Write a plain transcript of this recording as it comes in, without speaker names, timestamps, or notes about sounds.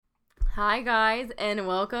Hi, guys, and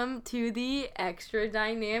welcome to the Extra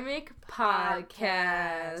Dynamic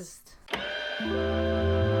Podcast.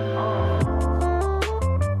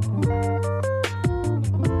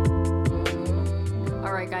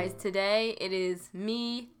 All right, guys, today it is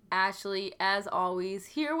me, Ashley, as always,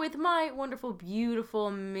 here with my wonderful, beautiful,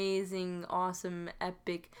 amazing, awesome,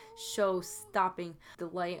 epic, show-stopping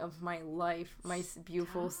delight of my life, my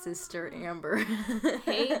beautiful sister, Amber.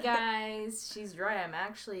 Hey guys, she's right. I'm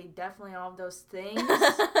actually definitely all of those things.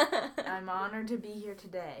 I'm honored to be here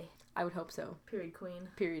today. I would hope so. Period queen.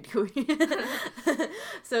 Period queen.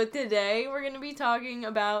 So today we're going to be talking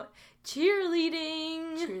about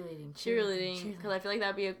cheerleading. Cheerleading. Because I feel like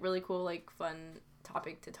that'd be a really cool, fun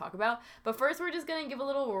topic to talk about. But first, we're just going to give a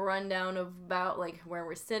little rundown about, where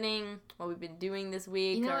we're sitting, what we've been doing this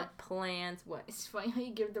week, our plans, what. It's funny how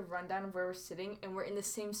you give the rundown of where we're sitting, and we're in the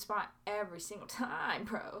same spot every single time,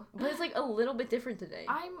 bro. But it's, a little bit different today.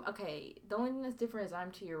 Okay, the only thing that's different is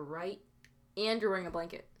I'm to your right. And you're wearing a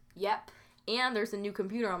blanket. Yep. And there's a new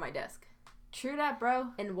computer on my desk. True that, bro.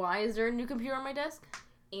 And why is there a new computer on my desk?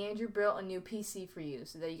 Andrew built a new PC for you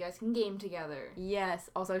so that you guys can game together. Yes.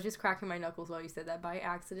 Also, I was just cracking my knuckles while you said that by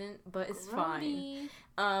accident, but it's Grody.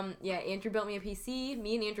 fine. Yeah, Andrew built me a PC.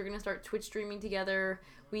 Me and Andrew are going to start Twitch streaming together.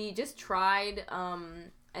 We just tried,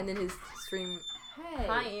 and then his stream... Hey.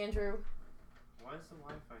 Hi, Andrew. Why is the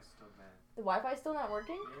Wi-Fi still bad? The Wi-Fi still not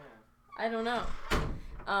working? Yeah. I don't know.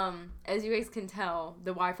 As you guys can tell,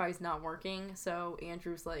 the Wi-Fi's not working, so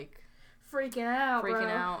Andrew's, freaking out,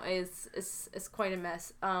 out. It's quite a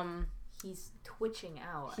mess. He's twitching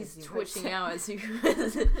out. He's twitching out, as you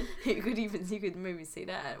could maybe say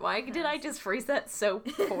that. Why did I just phrase that so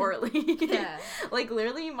poorly? Yeah.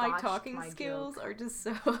 Literally, my Botched talking my skills joke. are just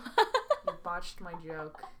so... You botched my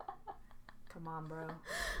joke. Come on, bro.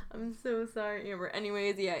 I'm so sorry, Amber.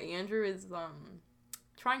 Anyways, yeah, Andrew is,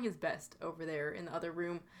 trying his best over there in the other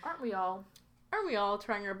room. Aren't we all? Aren't we all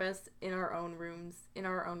trying our best in our own rooms, in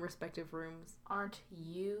our own respective rooms? Aren't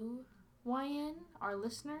you, YN, our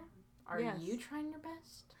listener? Are Yes. you trying your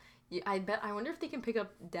best? Yeah, I wonder if they can pick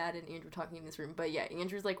up Dad and Andrew talking in this room. But yeah,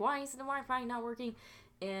 Andrew's like, why is the Wi-Fi not working?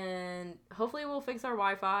 And hopefully we'll fix our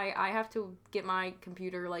Wi-Fi. I have to get my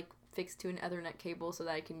computer, fixed to an Ethernet cable so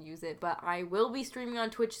that I can use it. But I will be streaming on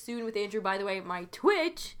Twitch soon with Andrew. By the way, my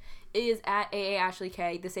Twitch is at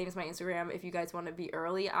AAAshleyK, the same as my Instagram. If you guys want to be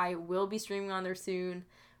early, I will be streaming on there soon.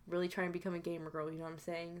 Really trying to become a gamer girl, you know what I'm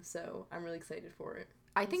saying? So I'm really excited for it.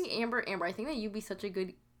 I think, Amber, I think that you'd be such a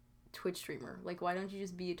good Twitch streamer. Why don't you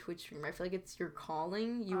just be a Twitch streamer? I feel like it's your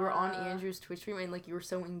calling. You were on Andrew's Twitch stream and you were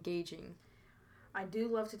so engaging. I do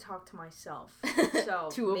love to talk to myself. So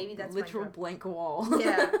To maybe that's a literal my job. blank wall.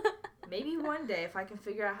 Yeah. Maybe one day if I can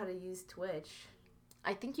figure out how to use Twitch.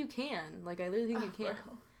 I think you can. I literally think you can.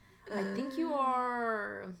 Bro. I think you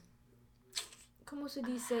are... Como se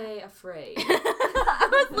dice afraid? I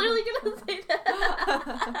was literally gonna say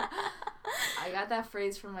that. I got that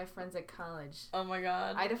phrase from my friends at college. Oh my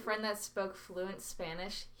god. I had a friend that spoke fluent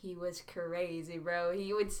Spanish. He was crazy, bro.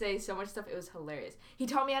 He would say so much stuff. It was hilarious. He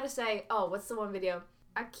taught me how to say, what's the one video?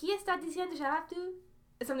 Aquí está diciendo tú?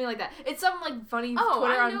 Something like that. It's some funny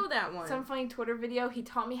Twitter I know that one. Some funny Twitter video. He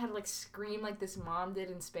taught me how to scream like this mom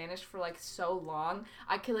did in Spanish for so long.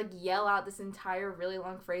 I could yell out this entire really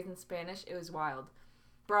long phrase in Spanish. It was wild.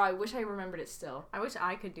 Bro, I wish I remembered it still. I wish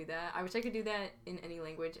I could do that. I wish I could do that in any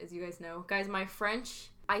language, as you guys know. Guys, my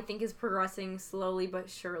French, I think, is progressing slowly but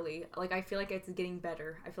surely. I feel like it's getting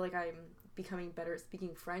better. I feel like I'm becoming better at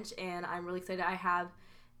speaking French, and I'm really excited. I have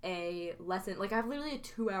a lesson. I have literally a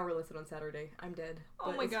 2-hour lesson on Saturday. I'm dead.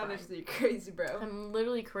 Oh my god, that's you're crazy, bro. I'm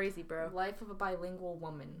literally crazy, bro. Life of a bilingual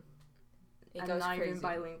woman. I'm not even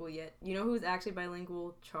bilingual yet. You know who's actually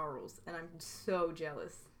bilingual? Charles. And I'm so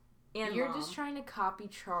jealous. And you're Mom. just trying to copy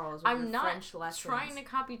Charles with I'm your not French lessons. trying to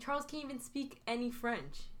copy. Charles can't even speak any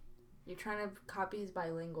French. You're trying to copy his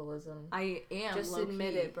bilingualism. I am. Just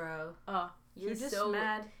admit it, bro. You're just so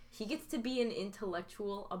mad. He gets to be an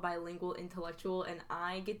intellectual, a bilingual intellectual, and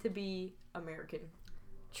I get to be American.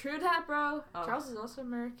 True that, bro. Charles is also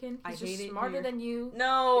American. He's just smarter than you.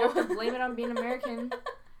 No. You have to blame it on being American.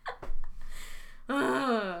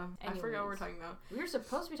 I forgot what we're talking about. We were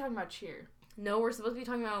supposed to be talking about cheer. No, we're supposed to be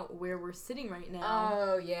talking about where we're sitting right now.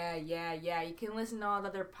 Oh, yeah. You can listen to all the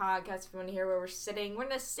other podcasts if you want to hear where we're sitting. We're in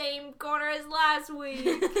the same corner as last week.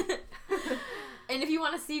 And if you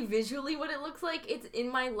want to see visually what it looks like, it's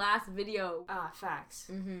in my last video. Facts.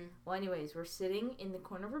 Mm-hmm. Well, anyways, we're sitting in the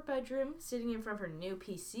corner of her bedroom, sitting in front of her new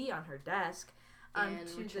PC on her desk. And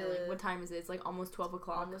we're chilling. What time is it? It's almost 12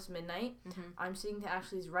 o'clock. Almost midnight. Mm-hmm. I'm sitting to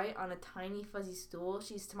Ashley's right on a tiny fuzzy stool.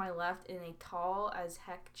 She's to my left in a tall as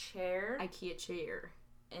heck chair. IKEA chair.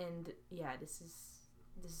 And yeah, this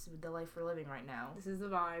is the life we're living right now. This is the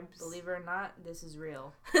vibes. Believe it or not, this is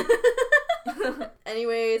real.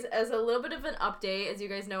 Anyways, as a little bit of an update, as you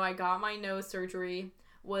guys know, I got my nose surgery.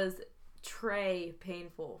 Was très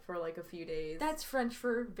painful for like a few days. That's French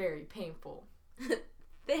for very painful.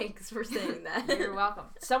 Thanks for saying that. You're welcome.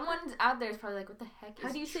 Someone out there is probably like, what the heck is How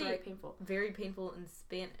do you say painful? Very painful in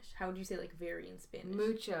Spanish. How would you say like very in Spanish?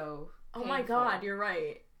 Mucho. Oh my painful. god, you're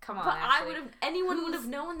right. Come on, But Ashley. anyone would have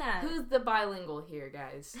known that. Who's the bilingual here,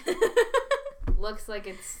 guys? Looks like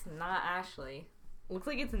it's not Ashley. Looks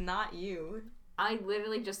like it's not you. I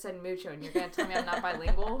literally just said mucho, and you're gonna tell me I'm not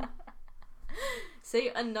bilingual? Say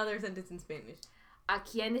another sentence in Spanish. ¿A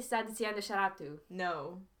quién está diciendo Sharatu?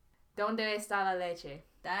 No. ¿Dónde está la leche?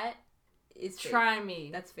 That is fake. Try me.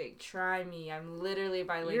 That's fake. Try me. I'm literally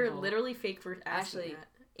bilingual. You're literally fake for asking Ashley, that.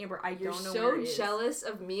 Amber, I You're don't know so where it is. jealous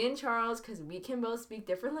of me and Charles because we can both speak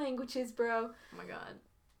different languages, bro. Oh my god.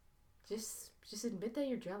 Just admit that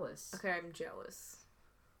you're jealous. Okay, I'm jealous.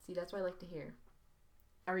 See, that's what I like to hear.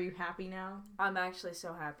 Are you happy now? I'm actually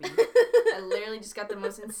so happy. I literally just got the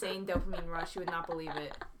most insane dopamine rush. You would not believe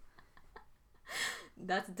it.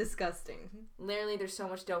 That's disgusting. Literally, there's so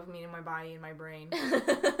much dopamine in my body and my brain.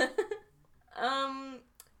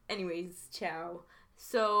 Anyways, ciao.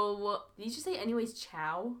 So, Did you just say anyways,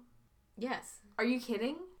 chow? yes. Are you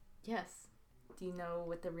kidding? Yes. Do you know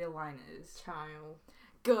what the real line is? Ciao.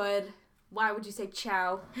 Good. Why would you say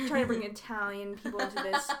ciao? You're trying to bring Italian people into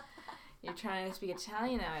this. You're trying to speak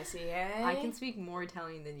Italian now, I see, eh? I can speak more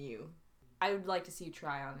Italian than you. I would like to see you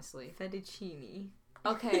try, honestly. Fettuccine.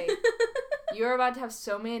 Okay. You're about to have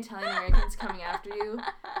so many Italian Americans coming after you.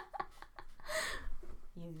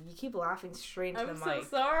 You keep laughing straight into I'm the so mic.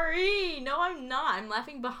 sorry. No, I'm not. I'm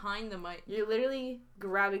laughing behind the mic. You're literally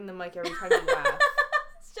grabbing the mic every time you laugh.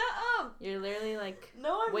 Shut up. You're literally like,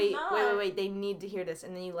 No, I'm wait, not. wait. They need to hear this,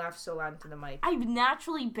 and then you laugh so loud into the mic. I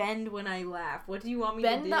naturally bend when I laugh. What do you want me to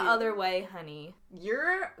do? Bend the other way, honey.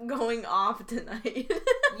 You're going off tonight.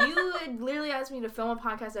 You literally asked me to film a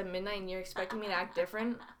podcast at midnight, and you're expecting me to act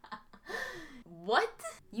different. What?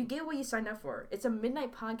 You get what you signed up for. It's a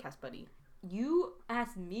midnight podcast, buddy. You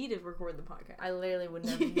asked me to record the podcast. I literally would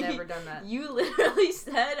have never done that. You literally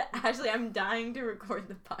said, Ashley, I'm dying to record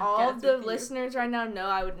the podcast. All of the with you." listeners right now know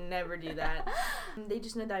I would never do that. They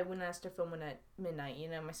just know that I wouldn't ask to film one at midnight. You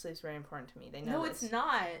know, my sleep's very important to me. They know No, this. it's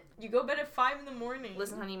not. You go bed at 5 in the morning.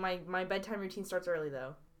 Listen, honey, my bedtime routine starts early,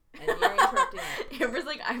 though. And you're interrupting it. Amber's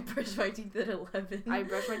like, I brush my teeth at 11. I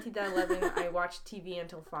brush my teeth at 11. I watch TV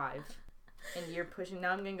until 5. And you're pushing.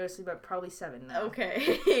 Now I'm going to go to sleep at probably 7 now.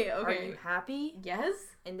 Okay. Okay. Are you happy? Yes?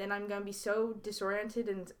 And then I'm going to be so disoriented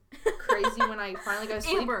and crazy when I finally go to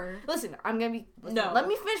sleep. Amber. Listen, I'm going to be... Listen, No. Let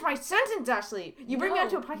me finish my sentence, Ashley. You bring me No, out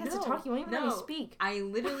to a podcast to no, talk. You won't even let me no. speak. I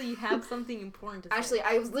literally have something important to say. Ashley,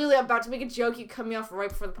 I was literally about to make a joke. You cut me off right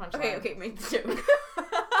before the punchline. Okay, make the joke.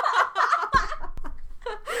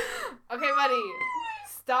 Okay, buddy.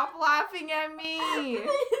 Stop laughing at me. Did you hear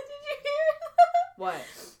that? What?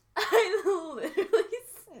 I literally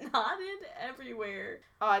snotted everywhere.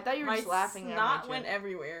 Oh, I thought you were My just laughing at snot my went joke.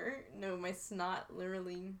 everywhere. No, my snot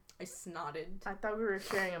literally, I snotted. I thought we were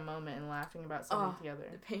sharing a moment and laughing about something together.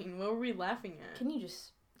 The pain. What were we laughing at? Can you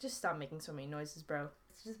just stop making so many noises, bro?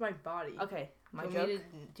 It's just my body. Okay, my do joke.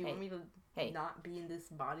 you want me to Hey. not be in this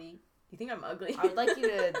body? You think I'm ugly? I would like you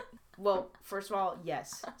to. Well, first of all,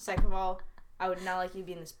 yes. Second of all, I would not like you to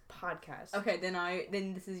be in this podcast. Okay,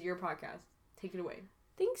 then this is your podcast. Take it away.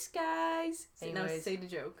 Thanks, guys. Now Anyways, say the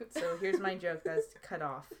joke. so here's my joke that's cut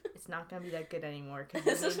off. It's not gonna be that good anymore This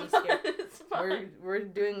because is you made me fine. scared. It's fine. We're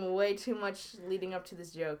doing way too much leading up to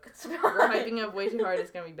this joke. It's We're fine. hyping up way too hard.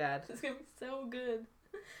 It's gonna be bad. It's gonna be so good.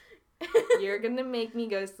 You're gonna make me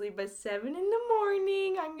go sleep at 7 in the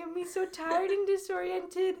morning. I'm gonna be so tired and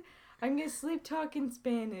disoriented. I'm gonna sleep talk in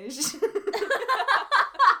Spanish.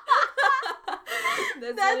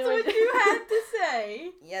 That's really what you had to say.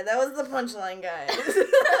 Yeah, that was the punchline, guys.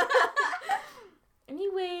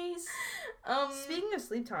 Anyways, speaking of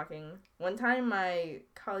sleep talking, one time my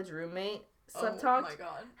college roommate slept talked. Oh my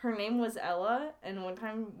god. Her name was Ella, and one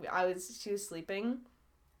time she was sleeping,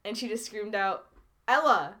 and she just screamed out,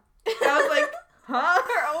 "Ella!" And I was like, "Huh?"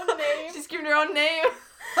 Her own name. She screamed her own name.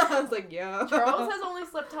 I was like, "Yeah." Charles has only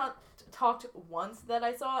talked once that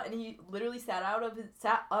I saw, and he literally sat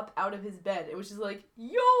up out of his bed. It was just like,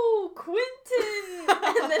 "Yo, Quentin,"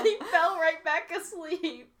 and then he fell right back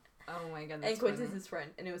asleep. Oh my god, And that's Quentin's funny. his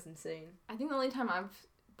friend, and it was insane. I think the only time I've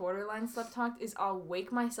borderline slept talked is I'll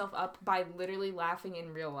wake myself up by literally laughing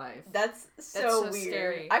in real life. That's so weird.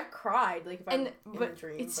 scary. I've cried like if I'm in a But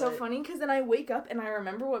dream. it's so funny because then I wake up and I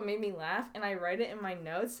remember what made me laugh and I write it in my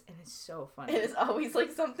notes and it's so funny. It's always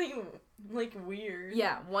like something like weird.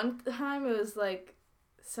 Yeah, one time it was like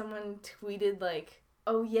someone tweeted like,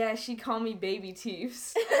 "Oh yeah, she called me baby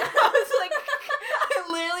teeths." I was like,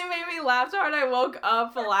 it literally made me laugh so hard I woke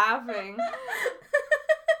up laughing.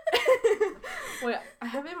 Wait, I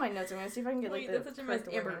have it in my notes. I'm gonna see if I can get like the that's such a mess,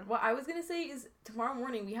 correct Amber. wording. What I was gonna say is tomorrow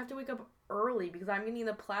morning we have to wake up early because I'm getting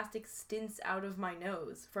the plastic stents out of my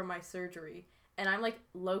nose from my surgery, and I'm like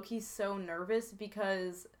low-key so nervous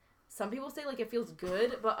because some people say like it feels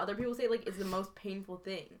good, but other people say like it's the most painful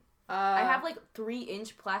thing. I have like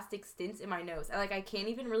 3-inch plastic stents in my nose, and like I can't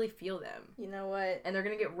even really feel them. You know what? And they're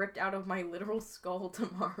gonna get ripped out of my literal skull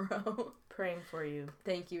tomorrow. Praying for you.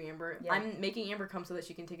 Thank you, Amber. Yeah. I'm making Amber come so that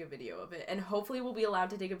she can take a video of it, and hopefully we'll be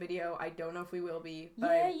allowed to take a video. I don't know if we will be,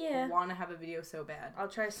 but Yeah. I want to have a video so bad. I'll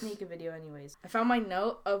try to sneak a video anyways. I found my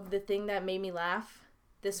note of the thing that made me laugh.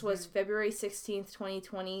 This was February 16th,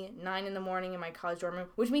 2020, 9 in the morning in my college dorm room,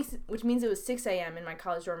 which means it was 6 a.m. in my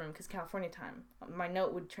college dorm room because California time. My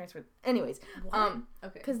note would transfer. Anyways, Okay.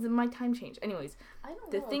 because my time changed. Anyways, I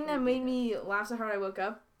don't the know thing if that we made did me laugh so hard I woke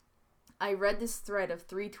up, I read this thread of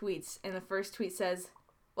 3 tweets, and the first tweet says,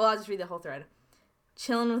 well, I'll just read the whole thread.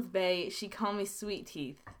 Chillin' with Bae, she called me sweet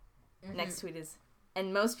teeth. Mhm. Next tweet is,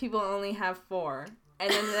 and most people only have 4.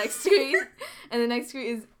 And then the next tweet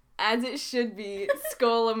is, as it should be,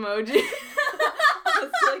 skull emoji.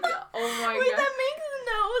 It's like, oh my Wait, god. that makes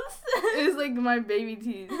no sense. It was like my baby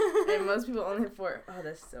teeth, and most people only have 4. Oh,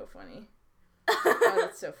 that's so funny. Oh,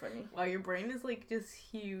 that's so funny. Wow, your brain is like just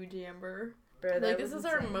huge, Amber. Bro, that Like this was is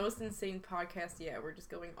our insane. most insane podcast yet. We're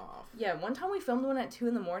just going off. Yeah, one time we filmed one at 2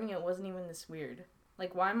 in the morning. It wasn't even this weird.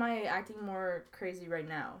 Like, why am I acting more crazy right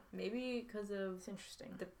now? Maybe because of It's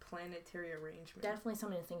interesting. the planetary arrangement. Definitely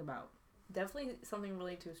something to think about. Definitely something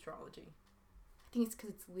related to astrology. I think it's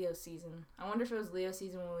because it's Leo season. I wonder if it was Leo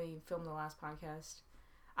season when we filmed the last podcast.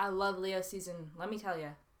 I love Leo season. Let me tell you.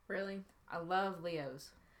 Really? I love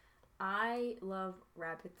Leos. I love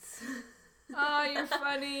rabbits. Oh, you're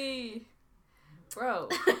funny. Bro.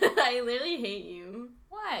 I literally hate you.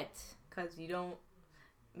 What? Because you don't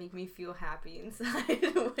make me feel happy inside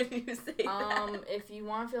when you say that. If you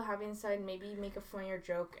want to feel happy inside, maybe make a funnier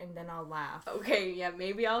joke and then I'll laugh. Okay, yeah,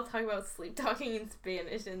 maybe I'll talk about sleep talking in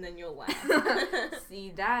Spanish and then you'll laugh.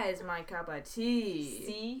 See, that is my cup of tea.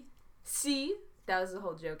 See? See? That was the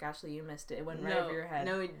whole joke, Ashley. You missed it. It went right over your head.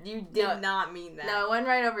 No, you did No. not mean that. No, it went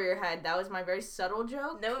right over your head. That was my very subtle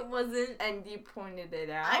joke. No, it wasn't. And you pointed it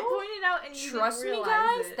out. I pointed out and you Trust didn't me,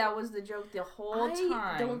 realize guys. it. That was the joke the whole time.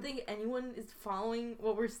 I don't think anyone is following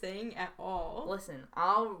what we're saying at all. Listen,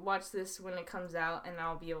 I'll watch this when it comes out, and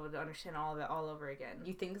I'll be able to understand all of it all over again.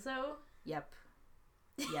 You think so? Yep.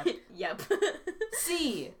 Yep. Yep.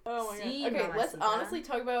 See. Oh my See, god. Okay, let's mamacita. honestly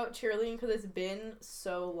talk about cheerleading because it's been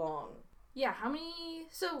so long. Yeah, how many...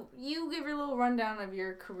 So, you give your little rundown of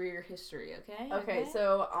your career history, okay? Okay,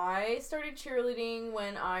 so I started cheerleading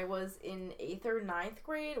when I was in 8th or 9th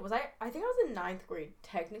grade. I think I was in 9th grade,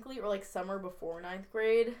 technically, or like summer before 9th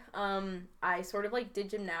grade. I sort of like did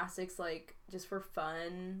gymnastics, like just for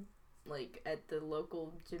fun, like at the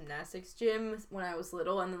local gymnastics gym when I was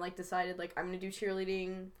little, and then like decided like I'm gonna do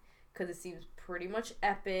cheerleading because it seems pretty much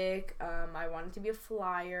epic. I wanted to be a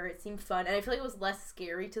flyer. It seemed fun, and I feel like it was less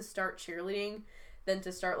scary to start cheerleading than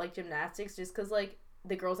to start like gymnastics, just because like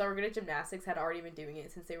the girls that were good at gymnastics had already been doing it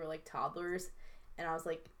since they were like toddlers, and I was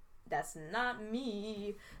like, that's not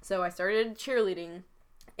me. So I started cheerleading,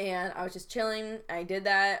 and I was just chilling. I did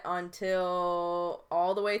that until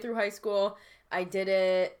all the way through high school. I did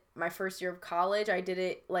it my first year of college. I did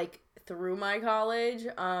it like through my college.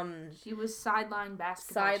 She was sideline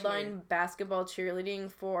basketball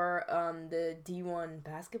cheerleading for the D1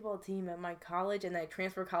 basketball team at my college, and then I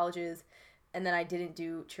transferred colleges, and then I didn't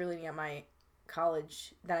do cheerleading at my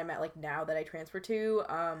college that I'm at like now that I transferred to.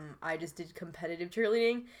 I just did competitive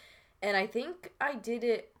cheerleading, and I think I did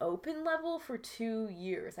it open level for 2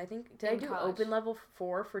 years. I do college. open level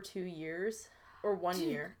 4 for 2 years or 1 Dude,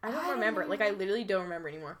 year. I don't I don't remember. Like I even- literally don't remember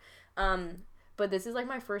anymore. But this is like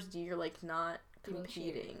my first year like not Doing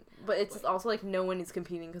competing, but it's also like no one is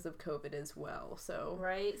competing because of COVID as well, so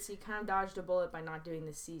Right? So you kind of dodged a bullet by not doing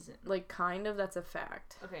this season. like kind of that's a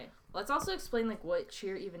fact. Okay, let's also explain like what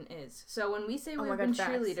cheer even is. So when we say Oh we've my been God,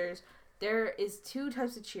 facts. cheerleaders, there is 2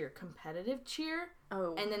 types of cheer: competitive cheer,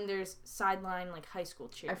 Oh, and then there's sideline like high school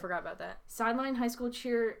cheer. I forgot about that. Sideline high school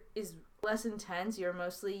cheer is less intense. You're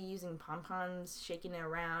mostly using pom-poms, shaking it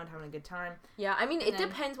around, having a good time. Yeah, I mean, And it then-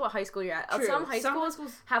 depends what high school you're at. True. Some high schools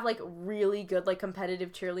have, like, really good, like,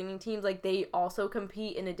 competitive cheerleading teams. Like, they also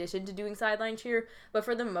compete in addition to doing sideline cheer. But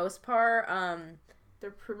for the most part,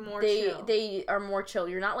 they're more chill. they are more chill.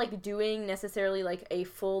 You're not, like, doing necessarily, like, a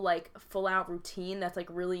full out routine that's, like,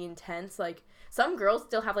 really intense. Like, some girls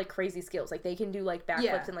still have, like, crazy skills. Like, they can do, like, backflips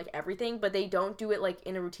Yeah. and, like, everything. But they don't do it, like,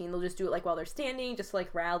 in a routine. They'll just do it, like, while they're standing, just to,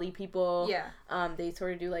 like, rally people. Yeah. They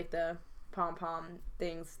sort of do, like, the pom-pom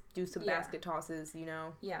things, do some Yeah. basket tosses, you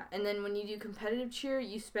know. Yeah, and then when you do competitive cheer,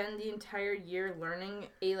 you spend the entire year learning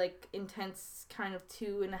a, like, intense kind of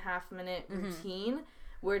 2.5 minute routine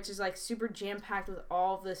where it's just, like, super jam-packed with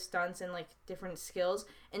all the stunts and, like, different skills,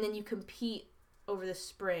 and then you compete over the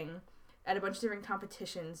spring at a bunch of different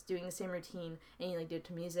competitions doing the same routine, and you, like, do it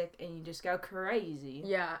to music, and you just go crazy.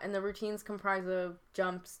 Yeah, and the routines comprise of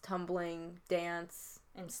jumps, tumbling, dance,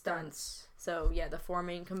 And stunts. So, yeah, the 4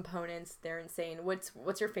 main components, they're insane.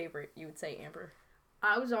 What's your favorite, you would say, Amber?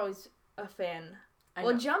 I was always a fan. I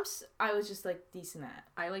Well, know. jumps, I was just, like, decent at.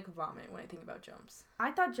 I, like, vomit when I think about jumps.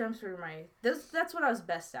 I thought jumps were that's what I was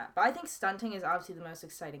best at. But I think stunting is obviously the most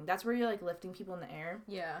exciting. That's where you're, like, lifting people in the air.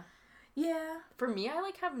 Yeah. Yeah. For me, I,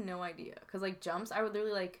 like, have no idea. Because, like, jumps, I would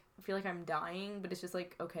literally, like, feel like I'm dying, but it's just,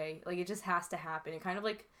 like, okay. Like, it just has to happen. It kind of,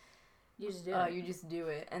 like, You just do it. you just do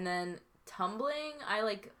it. And then tumbling, I,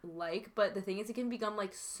 like, but the thing is, it can become,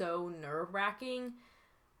 like, so nerve-wracking.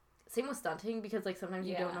 Same with stunting, because, like, sometimes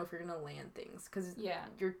you don't Yeah. know if you're gonna land things. Because Yeah.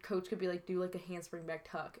 your coach could be like, do, like, a handspring back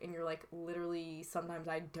tuck. And you're like, literally, sometimes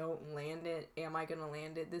I don't land it. Am I gonna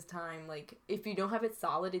land it this time? Like, if you don't have it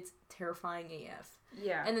solid, it's terrifying AF.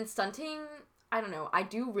 Yeah. And then stunting, I don't know. I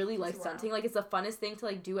do really like Wow. stunting. Like, it's the funnest thing to,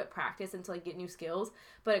 like, do at practice and to, like, get new skills.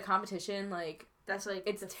 But at competition, like, That's like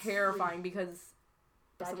it's the terrifying because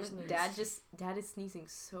Dad just sneezed. dad is sneezing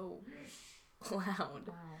so loud.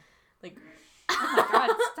 Wow. Like, Oh my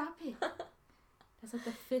god, stop it. That's like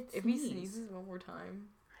the 5th if he sneeze. sneezes one more time.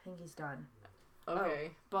 I think he's done.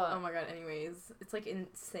 Okay. But Oh my god, anyways. It's, like,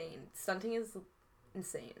 insane. Stunting is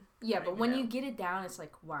insane. yeah, don't but even when know. you get it down, it's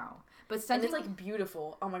like wow. But And stunting, it's, like,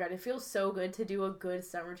 beautiful. Oh my god, it feels so good to do a good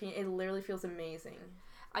stunt routine. It literally feels amazing.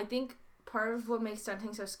 I think part of what makes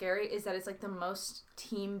stunting so scary is that it's like the most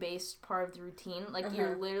team-based part of the routine. Like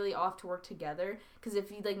you're literally off to work together. Because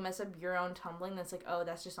if you like mess up your own tumbling, that's like, oh,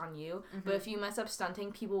 that's just on you. But if you mess up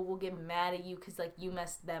stunting, people will get mad at you because like you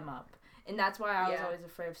messed them up. And that's why I was Yeah. always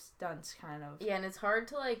afraid of stunts, kind of. Yeah, and it's hard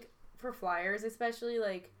to, like, for flyers especially,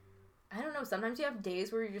 like, I don't know, sometimes you have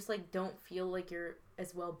days where you just, like, don't feel like you're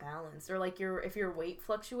as well balanced. Or, like, if your weight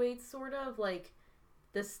fluctuates, sort of, like,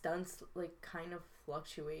 the stunts, like, kind of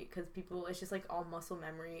fluctuate. Because it's just, like, all muscle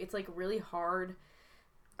memory. It's, like, really hard.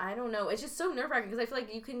 I don't know. It's just so nerve-wracking because I feel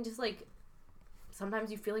like you can just, like,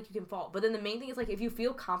 sometimes you feel like you can fall. But then the main thing is, like, if you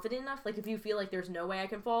feel confident enough, like, if you feel like there's no way I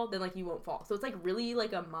can fall, then, like, you won't fall. So it's, like, really,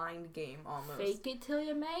 like, a mind game almost. Fake it till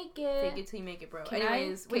you make it. Fake it till you make it, bro. Can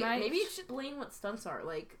Anyways, I- wait, maybe explain what stunts are.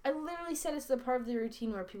 Like, I literally said it's the part of the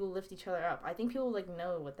routine where people lift each other up. I think people like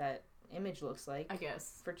know what that image looks like I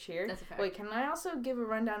guess. for cheer. That's a fact. Wait, can I also give a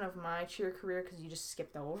rundown of my cheer career because you just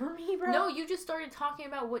skipped over me, bro? No, you just started talking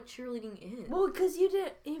about what cheerleading is. Well, because you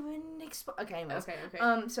didn't even Okay, anyways.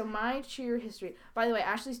 Okay. So my cheer history. By the way,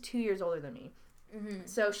 Ashley's 2 years older than me. Mm-hmm.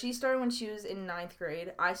 So she started when she was in 9th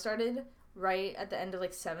grade. I started right at the end of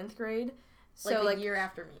like 7th grade. So like a year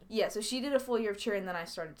after me. Yeah, so she did a full year of cheer and then I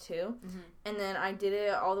started too. Mm-hmm. And then I did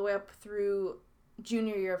it all the way up through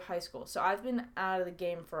junior year of high school. So I've been out of the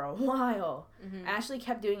game for a while. Mm-hmm. Ashley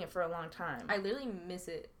kept doing it for a long time. I literally miss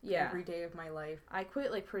it every day of my life. I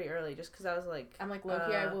quit like pretty early just because I was like... I'm like,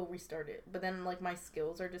 low-key, I will restart it. But then, like, my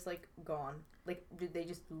skills are just, like, gone. Like, they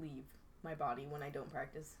just leave my body when I don't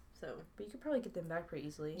practice. So, But you could probably get them back pretty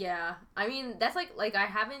easily. yeah. I mean, that's, like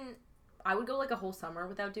I would go, like, a whole summer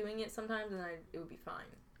without doing it sometimes, and it would be fine.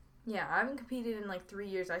 Yeah, I haven't competed in like 3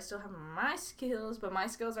 years. I still have my skills, but my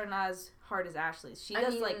skills are not as hard as Ashley's. She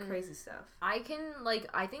does like crazy stuff. I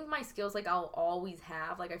think my skills, like, I'll always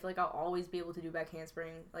have. Like, I feel like I'll always be able to do back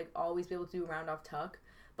handspring. Like, always be able to do round off tuck.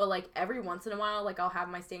 But, like, every once in a while, like, I'll have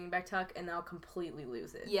my standing back tuck, and then I'll completely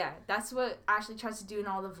lose it. Yeah, that's what Ashley tries to do in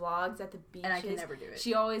all the vlogs at the beaches. And I can never do it.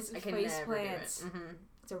 She always I can face never plants. do it. Mm-hmm.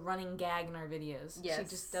 It's a running gag in our videos. Yes. She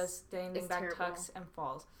just does standing It's back terrible. tucks and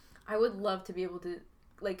falls. I would love to be able to,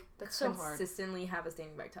 like, That's so hard. consistently have a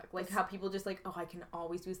standing back tuck. Like, That's- how people just, like, oh, I can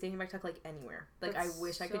always do a standing back tuck, like, anywhere. Like, That's I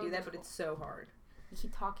wish I could so do that, but difficult. it's so hard. You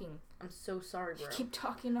keep talking. I'm so sorry, bro. You keep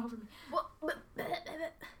talking over me.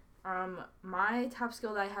 My top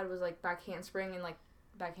skill that I had was like back handspring and like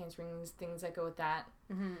back handsprings, things that go with that.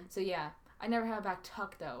 Mm-hmm. So yeah, I never had a back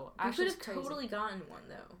tuck though. You could Ashley's have crazy. totally gotten one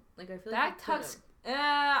though. Like I feel Back like you tucks. could've.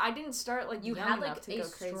 I didn't start like You young had enough like to a go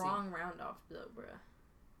crazy. strong round off though, bruh.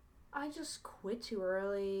 I just quit too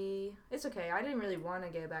early. It's okay. I didn't really want to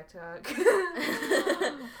get a back tuck.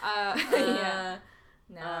 Yeah.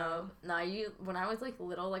 No. When I was like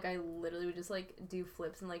little, like I literally would just like do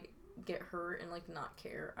flips and like get hurt and like not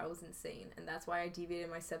care. I was insane, and that's why I deviated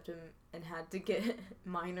my septum and had to get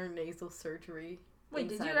minor nasal surgery. Wait,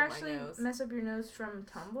 did inside you of my actually nose. mess up your nose from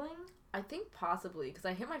tumbling? I think possibly because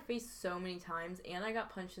I hit my face so many times, and I got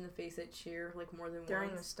punched in the face at cheer like more than During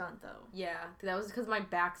the once. stunt, though. Yeah, that was because my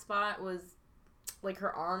back spot was like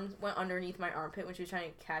her arms went underneath my armpit when she was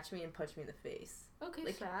trying to catch me and punch me in the face. Okay,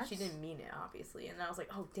 Like facts. she didn't mean it, obviously, and I was like,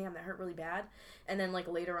 oh damn, that hurt really bad. And then like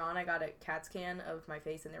later on, I got a CAT scan of my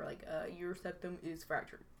face, and they were like, your septum is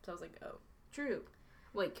fractured. So I was like, oh. True.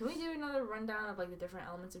 Wait, can we do another rundown of like the different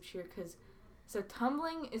elements of cheer? Because so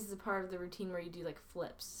tumbling is the part of the routine where you do like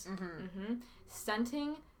flips. Mm-hmm.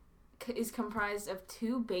 Stunting is comprised of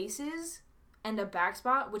 2 bases and a back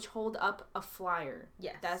spot, which hold up a flyer.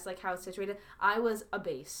 Yes. That's like how it's situated. I was a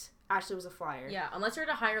base. Ashley was a flyer. Yeah, unless you're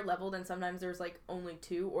at a higher level, then sometimes there's like only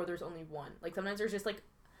 2 or there's only 1. Like sometimes there's just like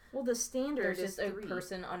Well, the standard there's is just a 3.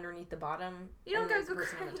 person underneath the bottom. You don't and gotta there's a go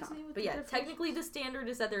person on the top. crazy with But the yeah, definition. technically the standard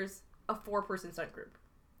is that there's a 4-person stunt group.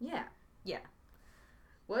 Yeah. Yeah.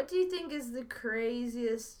 What do you think is the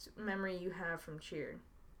craziest memory you have from cheer?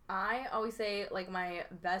 I always say, like, my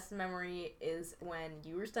best memory is when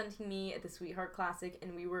you were stunting me at the Sweetheart Classic,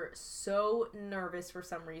 and we were so nervous for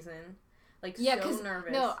some reason. Like, Yeah, so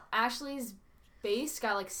nervous. No, Ashley's base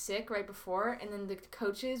got like sick right before, and then the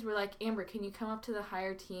coaches were like, Amber, can you come up to the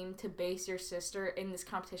higher team to base your sister in this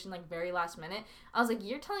competition like very last minute? I was like,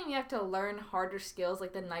 you're telling me I have to learn harder skills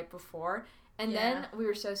like the night before? And Yeah. then I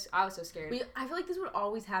was so scared. I feel like this would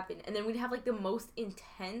always happen, and then we'd have, like, the most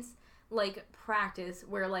intense, like, practice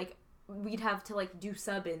where, like, we'd have to, like, do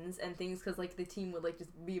sub-ins and things because, like, the team would, like,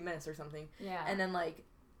 just be a mess or something. Yeah. And then, like,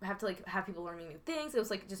 have to, like, have people learning new things. It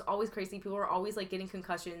was, like, just always crazy. People were always, like, getting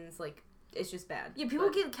concussions. Like, it's just bad. yeah, people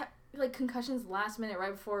But get like concussions last minute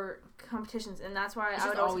right before competitions, and that's why it I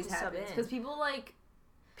would just always always have to sub happens. in. Because people, like,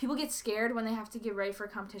 People get scared when they have to get ready for a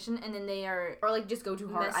competition, and then they are or like just go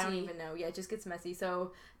too hard. I don't Messy. even know. Yeah, it just gets messy.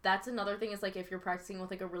 So that's another thing is like if you're practicing with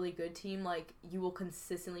like a really good team, like you will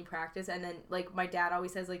consistently practice, and then like my dad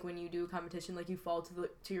always says like when you do a competition, like you fall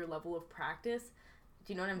to your level of practice.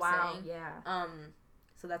 Do you know what I'm saying? yeah.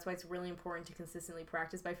 So that's why it's really important to consistently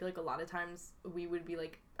practice. But I feel like a lot of times we would be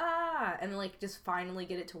like and then like just finally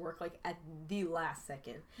get it to work like at the last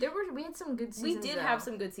second. We had some good seasons. We did though. have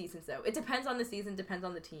some good seasons though. It depends on the season, depends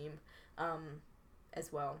on the team,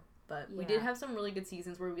 as well. But we did Yeah. have some really good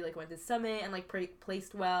seasons where we like went to Summit and like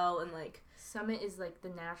placed well and like Summit is like the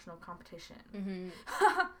national competition.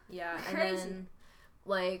 yeah. And Crazy. then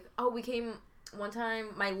like we came one time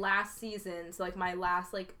my last season, so like my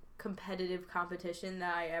last like competitive competition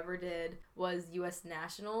that I ever did was U.S.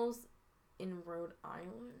 Nationals in Rhode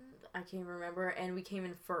Island. I can't remember, and we came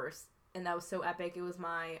in first, and that was so epic. It was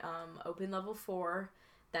my open level 4.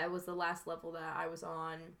 That was the last level that I was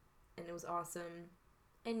on, and it was awesome.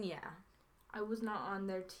 And yeah. I was not on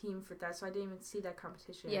their team for that, so I didn't even see that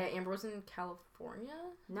competition. Yeah, Amber was in California?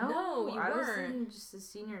 No, you I weren't. was just a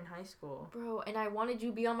senior in high school. Bro, and I wanted you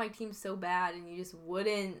to be on my team so bad, and you just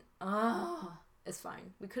wouldn't. It's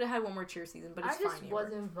fine. We could have had one more cheer season, but it's fine. Amber.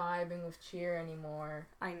 wasn't vibing with cheer anymore.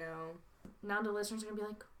 I know. Now the listeners are gonna be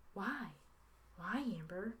like, "Why? Why,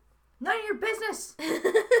 Amber? None of your business."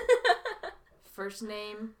 First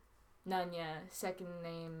name, Nanya. Second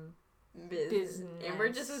name, business. Amber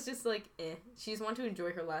just was just like, eh. She just wanted to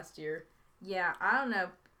enjoy her last year. yeah. I don't know.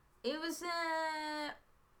 It was.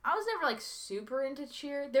 I was never like super into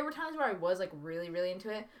cheer. There were times where I was like really, really into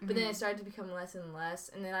it, but then it started to become less and less.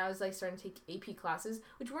 And then I was like starting to take AP classes,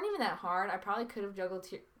 which weren't even that hard. I probably could have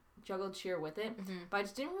juggled cheer with it, but I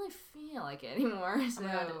just didn't really feel like it anymore. So Oh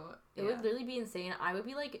my God. It would literally be insane. I would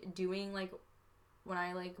be like doing like when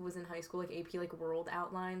I like was in high school like AP like world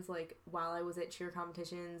outlines like while I was at cheer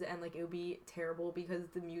competitions, and like it would be terrible because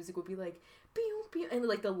the music would be like pew, pew, and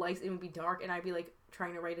like the lights, it would be dark, and I'd be like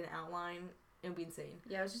trying to write an outline. It would be insane.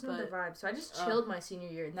 Yeah, it was just not the But, vibe. So I just chilled my senior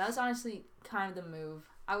year. And that was honestly kind of the move.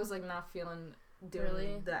 I was like not feeling doing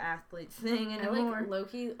Really? the athlete thing I anymore. like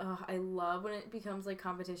low-key, I love when it becomes like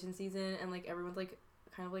competition season and like everyone's like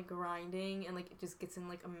kind of like grinding and like it just gets in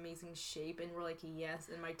like amazing shape, and we're like yes,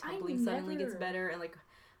 and my tumbling suddenly gets never- better, and like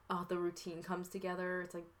the routine comes together.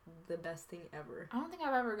 It's like the best thing ever. I don't think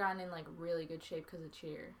I've ever gotten in like really good shape because of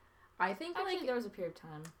cheer. I think Actually, like there was a period of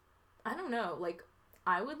time. I don't know, like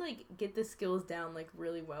I would, like, get the skills down, like,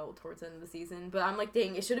 really well towards the end of the season. But I'm like,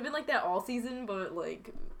 dang, it should have been like that all season, but, like,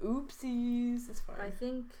 oopsies. It's fine. I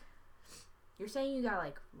think you're saying you got,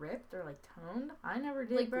 like, ripped or, like, toned? I never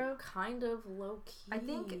did, like, bro. kind of low-key. I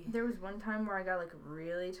think there was one time where I got, like,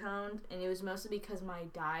 really toned, and it was mostly because my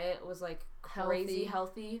diet was, like, crazy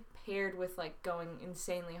healthy paired with, like, going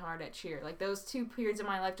insanely hard at cheer. Like, those 2 periods in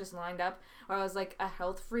my life just lined up where I was, like, a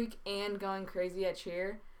health freak and going crazy at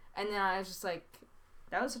cheer. And then I was just, like,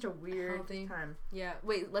 that was such a weird Healthy. time. Yeah.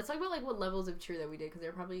 Wait, let's talk about, like, what levels of cheer that we did, because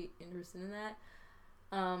they're probably interested in that.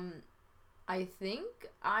 I think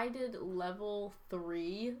I did level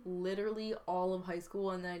 3 literally all of high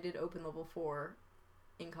school, and then I did open level 4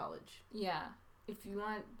 in college. Yeah. If you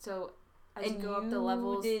want, so as And you go up the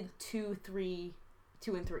levels. did 2, 3,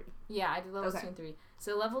 2 and 3. Yeah, I did levels Okay. 2 and 3.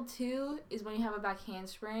 So level 2 is when you have a back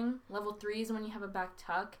handspring. Level 3 is when you have a back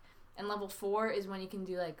tuck. And level 4 is when you can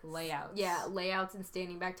do, like, layouts. Yeah, layouts and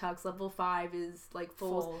standing back tucks. Level 5 is, like,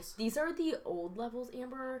 fulls. These are the old levels,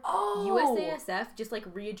 Amber. Oh! USASF just, like,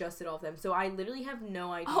 readjusted all of them. So I literally have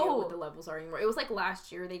no idea what the levels are anymore. It was, like,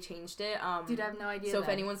 last year they changed it. Dude, I have no idea. So if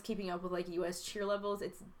anyone's keeping up with, like, US cheer levels,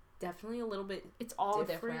 it's definitely a little bit it's all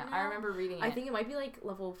different different. now. I remember reading it. I think it might be, like,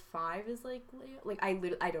 level 5 is, like, layout. Like, I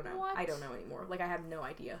don't know. What? I don't know anymore. Like, I have no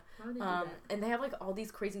idea. How did they do that? And they have, like, all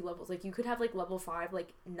these crazy levels. Like, you could have, like, level 5,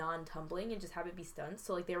 like, non-tumbling and just have it be stunts.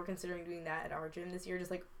 So, like, they were considering doing that at our gym this year.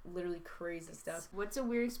 Just, like, literally crazy stuff. What's a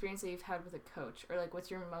weird experience that you've had with a coach? Or, like,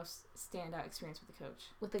 what's your most standout experience with a coach?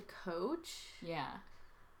 With a coach? Yeah.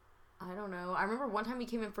 I don't know. I remember one time we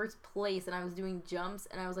came in first place and I was doing jumps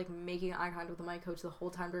and I was, like, making eye contact with my coach the whole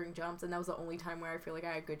time during jumps. And that was the only time where I feel like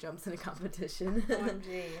I had good jumps in a competition.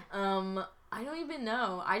 OMG. I don't even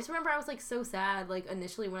know. I just remember I was, like, so sad, like,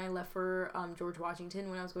 initially when I left for George Washington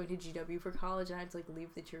when I was going to GW for college and I had to, like,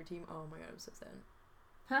 leave the cheer team. Oh my god, I was so sad.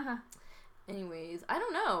 Haha. Anyways, I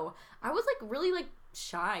don't know. I was, like, really, like,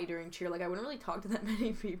 shy during cheer. Like, I wouldn't really talk to that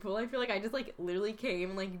many people. I feel like I just, like, literally came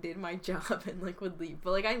and, like, did my job and, like, would leave.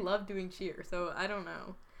 But, like, I love doing cheer, so I don't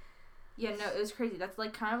know. Yeah, no, it was crazy. That's,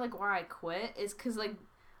 like, kind of, like, why I quit. Is because, like,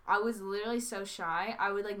 I was literally so shy.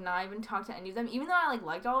 I would, like, not even talk to any of them. Even though I, like,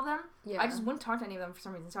 liked all of them, Yeah. I just wouldn't talk to any of them for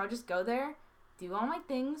some reason. So I would just go there, do all my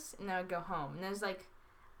things, and then I would go home. And there's, like,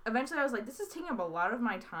 eventually I was like, this is taking up a lot of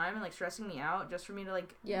my time and, like, stressing me out just for me to,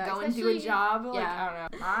 like, Yeah, go and do a especially- job. Like, yeah. I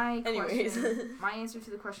don't know. My Anyways. question, my answer to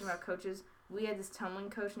the question about coaches, we had this tumbling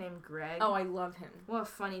coach named Greg. Oh, I love him. What a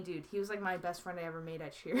funny dude. He was, like, my best friend I ever made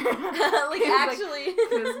at cheer. Like, actually.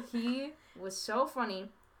 Because he was so funny.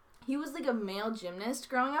 He was, like, a male gymnast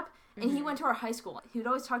growing up. And he went to our high school. He would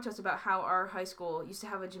always talk to us about how our high school used to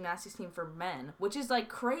have a gymnastics team for men, which is, like,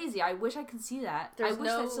 crazy. I wish I could see that. I wish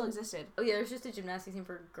that still existed. Oh, yeah, there's just a gymnastics team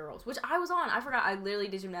for girls, which I was on. I forgot. I literally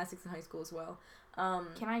did gymnastics in high school as well.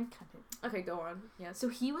 Can I continue? Okay, go on. Yes. So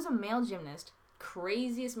he was a male gymnast,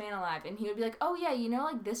 craziest man alive, and he would be like, oh, yeah, you know,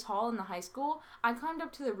 like, this hall in the high school, I climbed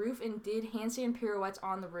up to the roof and did handstand pirouettes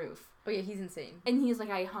on the roof. Oh, yeah, he's insane. And he's like,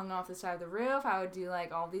 I hung off the side of the roof, I would do,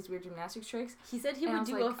 like, all these weird gymnastics tricks. He said he And I would was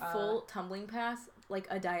do like, a full tumbling pass, like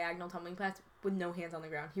a diagonal tumbling pass with no hands on the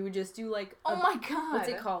ground. He would just do, like, Oh my god. what's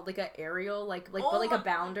it called? Like a aerial, like Oh but like a my-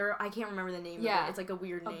 bounder. I can't remember the name Yeah. of it. It's like a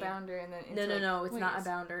weird A name. bounder and then No, it's not a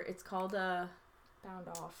bounder. It's called a bound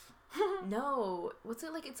off. no. What's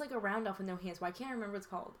it like? It's like a round off with no hands. But I can't remember what it's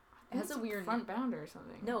called. It has It's a weird front bounder or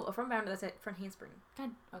something. No, a front bounder. That's a front handspring.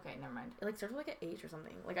 God. Okay, never mind. It like starts with like an H or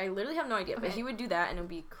something. Like I literally have no idea. But Okay. he would do that and it would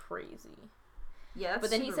be crazy. Yeah, that's But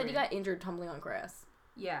then he super said he weird. got injured tumbling on grass.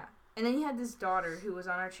 Yeah. And then he had this daughter who was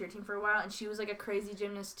on our cheer team for a while, and she was like a crazy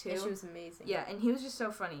gymnast too. And she was amazing. Yeah, and he was just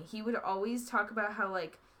so funny. He would always talk about how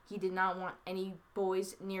like he did not want any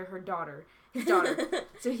boys near his daughter.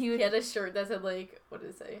 So he would He had a shirt that said like, what did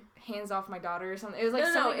it say? hands off my daughter or something. It was like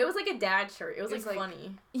No, something- it was like a dad shirt. It was, It was, like like-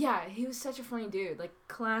 funny. Yeah, he was such a funny dude. Like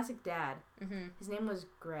classic dad. Mm-hmm. His name was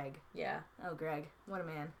Greg. Yeah. Oh, Greg. What a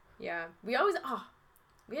man. Yeah. We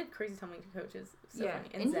had crazy tumbling coaches. So yeah, funny.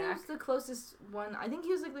 and And he Zach. was the closest one. I think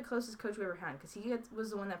he was like the closest coach we ever had because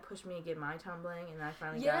was the one that pushed me to get my tumbling, and I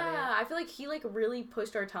finally got it. Yeah, I feel like he like really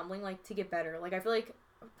pushed our tumbling like to get better. Like I feel like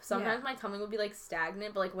sometimes my tumbling would be like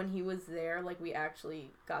stagnant, but like when he was there, like we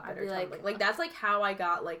actually got I'd better be like- tumbling. Like that's like how I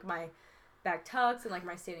got like my back tucks and like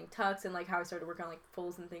my standing tucks and like how I started working on like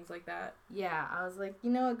fulls and things like that. Yeah, I was like, you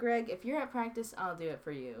know what, Greg? If you're at practice, I'll do it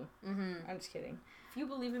for you. Mm-hmm. I'm just kidding. If you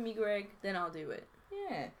believe in me, Greg, then I'll do it.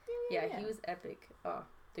 Yeah. Yeah, he was epic. Oh,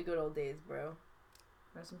 the good old days, bro.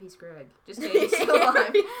 Rest in peace, Greg. Just kidding. He's still alive.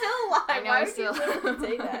 He's still alive. I know. Why I'm would still you literally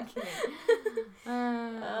say that? I'm kidding.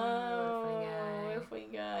 Oh, funny guy. what a funny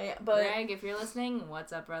guy. But Greg, if you're listening,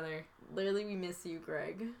 what's up, brother? literally, we miss you,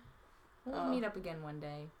 Greg. We'll Oh. meet up again one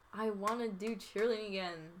day. I want to do cheerleading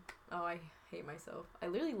again. Oh, I hate myself. I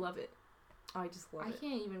literally love it. Oh, I just love it. I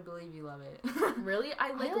can't even believe you love it. Really?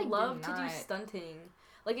 I like, love did to do not. stunting.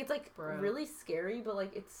 Like, it's, like, Bro. really scary, but,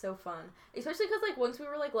 like, it's so fun. Especially because, like, once we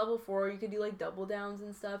were, like, level 4, you could do, like, double downs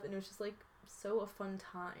and stuff, and it was just, like, so a fun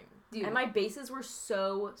time. Dude. And my bases were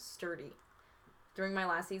so sturdy. During my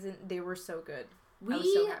last season, they were so good. I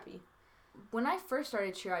was so happy. When I first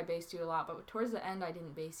started cheer, I based you a lot, but towards the end, I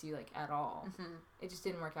didn't base you, like, at all. Mm-hmm. It just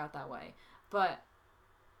didn't work out that way. But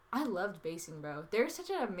I loved basing, bro. There's such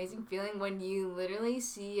an amazing feeling when you literally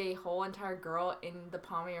see a whole entire girl in the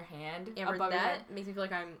palm of your hand. Amber, above your head. that makes me feel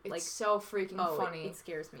like I'm, It's like, so freaking funny. It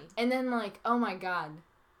scares me. And then, like, oh my god.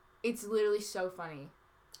 It's literally so funny.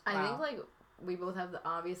 I Wow. think, like, we both have,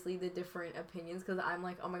 obviously, the different opinions, because I'm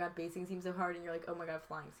like, oh my god, basing seems so hard, and you're like, oh my god,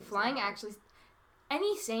 flying seems Flying so hard. actually...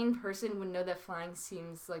 Any sane person would know that flying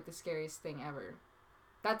seems like the scariest thing ever.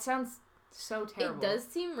 That sounds so terrible. It does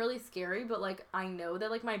seem really scary, but, like, I know that,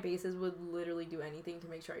 like, my bases would literally do anything to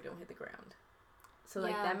make sure I don't hit the ground. So,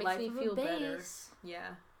 like, Yeah, that makes life me of a feel better. base. Yeah.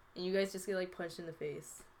 And you guys just get, like, punched in the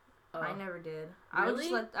face. I never did. I would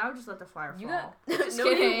Really? just let the flyer You fall. got... Just no,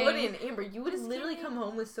 kidding. you wouldn't, Amber. You would Just literally kidding. come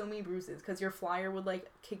home with so many bruises, because your flyer would, like,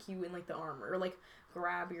 kick you in, like, the arm, or, like,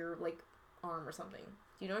 grab your, like, arm or something.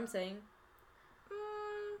 Do you know what I'm saying?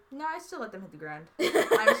 No, I still let them hit the ground.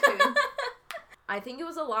 I'm just kidding. I think it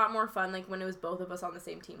was a lot more fun, like, when it was both of us on the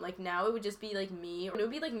same team. Like, now it would just be, like, me. It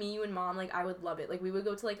would be, like, me, you, and Mom. Like, I would love it. Like, we would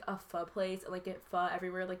go to, like, a pho place and, like, get pho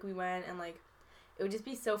everywhere, like, we went. And, like, it would just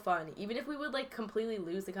be so fun. Even if we would, like, completely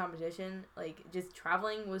lose the competition, like, just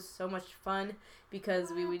traveling was so much fun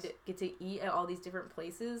because we would get to eat at all these different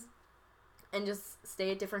places and just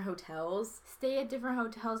stay at different hotels. Stay at different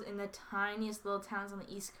hotels in the tiniest little towns on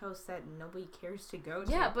the East Coast that nobody cares to go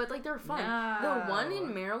to. Yeah, but, like, they're fun. No. The one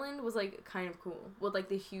in Maryland was, like, kind of cool. With, like,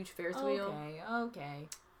 the huge Ferris wheel. Okay.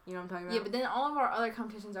 You know what I'm talking about? Yeah, but then all of our other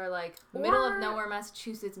competitions are like middle of nowhere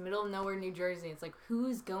Massachusetts, middle of nowhere New Jersey. It's like,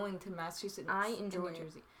 who's going to Massachusetts I and enjoy New it.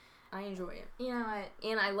 Jersey? I enjoy it. You know what?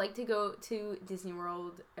 And I like to go to Disney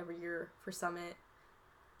World every year for Summit.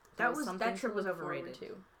 That something trip to was look forward overrated.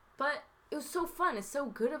 to. But it was so fun. It's so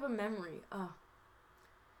good of a memory. Oh.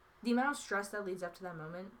 The amount of stress that leads up to that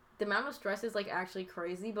moment. The amount of stress is, like, actually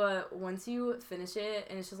crazy, but once you finish it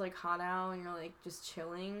and it's just, like, hot out and you're, like, just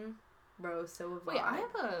chilling, bro, so a vibe. Wait, I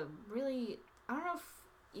have a really... I don't know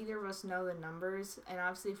if either of us know the numbers, and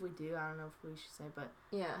obviously if we do, I don't know if we should say, but...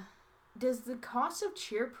 Yeah. Does the cost of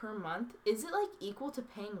cheer per month, is it, like, equal to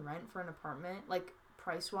paying rent for an apartment? Like,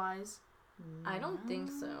 price-wise? I don't think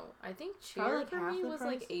so. I think Probably, cheer like, for half me the was,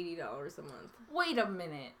 price? like, $80 a month. Wait a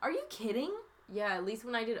minute. Are you kidding? Yeah, at least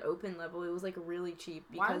when I did open level, it was, like, really cheap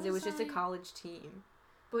Why because it was was just a I- college team.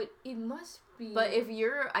 But it must be... But if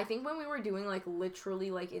you're, I think when we were doing, like, literally,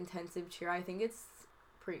 like, intensive cheer, I think it's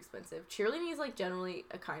pretty expensive. Cheerleading is, like, generally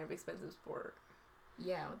a kind of expensive sport.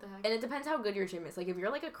 Yeah, what the heck? And it depends how good your gym is. Like, if you're,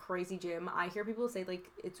 like, a crazy gym, I hear people say, like,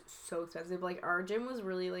 it's so expensive. Like, our gym was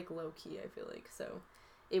really, like, low-key, I feel like. So,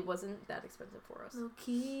 it wasn't that expensive for us.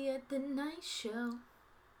 Low-key at the night show.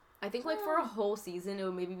 I think, like, for a whole season, it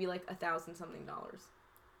would maybe be, like, $1,000-something.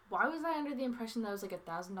 Why was I under the impression that it was like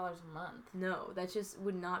 $1,000 a month? No, that just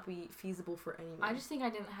would not be feasible for anyone. I just think I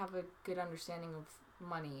didn't have a good understanding of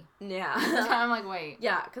money. Yeah. I'm like, wait.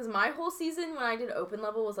 Yeah, because my whole season when I did open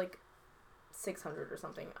level was, like, 600 or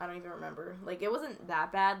something. I don't even remember. Like, it wasn't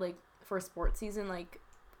that bad. Like, for a sports season, like,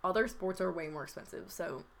 other sports are way more expensive.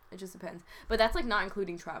 So, it just depends. But that's, like, not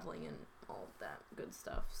including traveling and all that good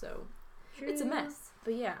stuff. So, it's a mess.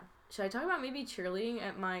 But, yeah. Should I talk about maybe cheerleading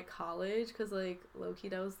at my college? Because, like, low-key,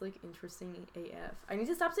 that was, like, interesting AF. I need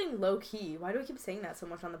to stop saying low-key. Why do I keep saying that so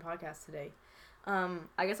much on the podcast today?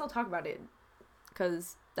 I guess I'll talk about it.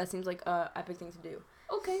 Because that seems like a epic thing to do.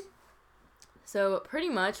 Okay. So, pretty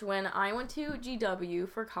much, when I went to GW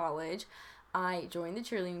for college, I joined the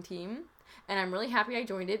cheerleading team. And I'm really happy I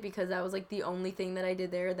joined it because that was, like, the only thing that I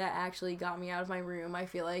did there that actually got me out of my room, I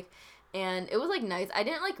feel like. And it was, like, nice. I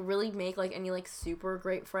didn't, like, really make, like, any, like, super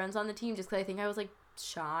great friends on the team just because I think I was, like,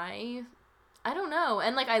 shy. I don't know.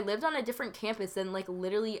 And, like, I lived on a different campus than, like,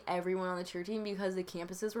 literally everyone on the cheer team because the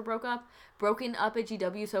campuses were broken up at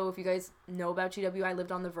GW. So, if you guys know about GW, I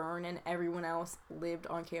lived on the Vern and everyone else lived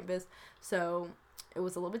on campus. So, it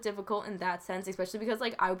was a little bit difficult in that sense, especially because,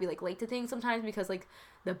 like, I would be, like, late to things sometimes because, like,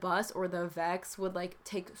 the bus or the Vex would, like,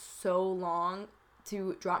 take so long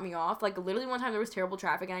to drop me off. Like, literally one time there was terrible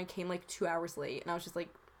traffic and I came, like, 2 hours late. And I was just like,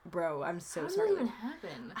 bro, I'm so sorry. How did that even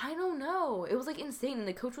happen? I don't know. It was, like, insane. And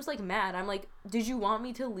the coach was, like, mad. I'm like, did you want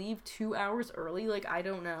me to leave 2 hours early? Like, I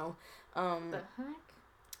don't know. The heck?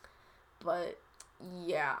 But,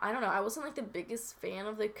 Yeah, I don't know. I wasn't like the biggest fan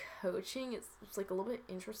of the coaching. It's like a little bit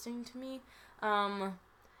interesting to me.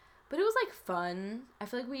 But it was like fun. I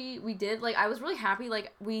feel like we did like I was really happy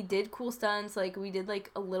like we did cool stunts. Like we did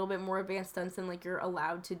like a little bit more advanced stunts than like you're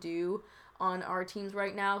allowed to do on our teams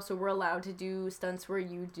right now. So we're allowed to do stunts where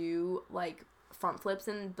you do like front flips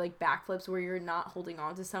and like back flips where you're not holding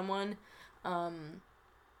on to someone.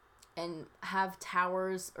 And have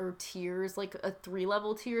towers or tiers, like a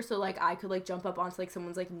 3-level tier, so like I could like jump up onto like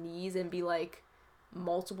someone's like knees and be like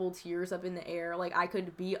multiple tiers up in the air. Like I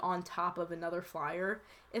could be on top of another flyer,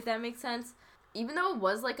 if that makes sense. Even though it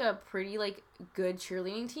was like a pretty like good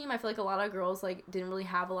cheerleading team, I feel like a lot of girls like didn't really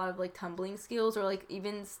have a lot of like tumbling skills or like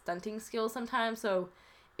even stunting skills sometimes, so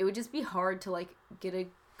it would just be hard to like get a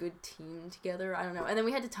good team together. I don't know. And then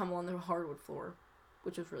we had to tumble on the hardwood floor,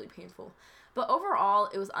 which was really painful. But overall,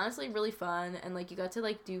 it was honestly really fun, and, like, you got to,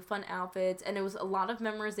 like, do fun outfits, and it was a lot of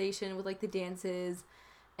memorization with, like, the dances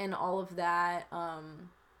and all of that,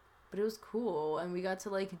 but it was cool, and we got to,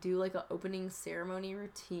 like, do, like, a opening ceremony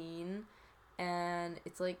routine, and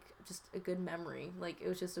it's, like, just a good memory. Like, it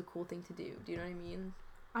was just a cool thing to do. Do you know what I mean?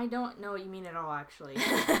 I don't know what you mean at all, actually.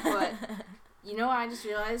 But, you know what I just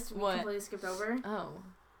realized? We completely skipped over? Oh.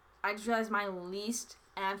 I just realized my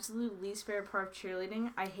absolute least favorite part of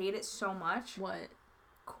cheerleading. I hate it so much. What?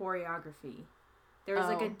 Choreography. There was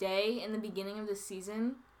like a day in the beginning of the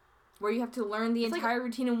season where you have to learn the entire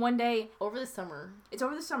routine in one day. Over the summer. It's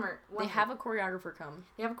over the summer. They have a choreographer come.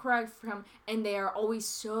 And they are always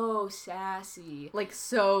so sassy. Like,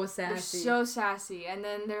 so sassy. They're so sassy. And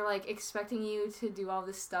then they're, like, expecting you to do all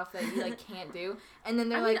this stuff that you, like, can't do. And then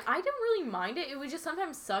they're I didn't really mind it. It would just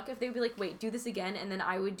sometimes suck if they'd be like, wait, do this again. And then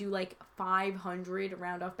I would do, like, 500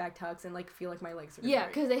 round off back tucks and, like, feel like my legs are yeah,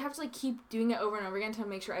 because they have to, like, keep doing it over and over again to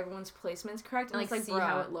make sure everyone's placement's correct. And, like, see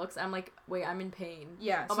how it looks. I'm like, wait, I'm in pain.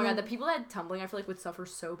 Yeah. Oh, my God. The people that had tumbling, I feel like, would suffer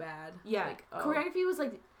so bad. Yeah. Like, choreography was,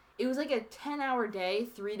 like... It was like a 10-hour day,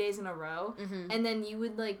 3 days in a row, and then you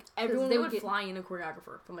would like everyone would fly in a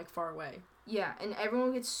choreographer from like far away. Yeah, and everyone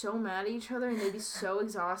would get so mad at each other, and they'd be so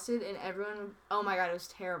exhausted, and everyone. Oh my God, it was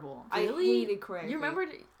terrible. Really? I hated choreography. You remembered?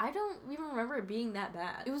 I don't even remember it being that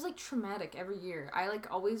bad. It was like traumatic every year. I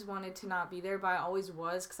like always wanted to not be there, but I always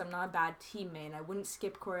was because I'm not a bad teammate. And I wouldn't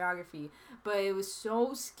skip choreography, but it was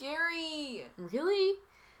so scary. Really?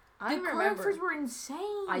 The choreographers were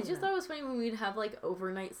insane. I just thought it was funny when we'd have, like,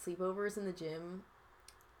 overnight sleepovers in the gym.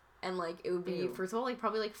 And, like, it would be, first of all, like,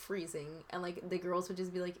 probably, like, freezing. And, like, the girls would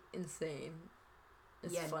just be, like, insane.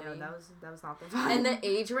 It's funny. No, that was not the vibe. And the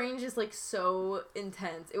age range is, like, so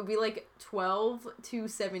intense. It would be, like, 12 to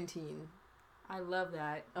 17. I love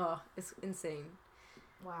that. Oh, it's insane.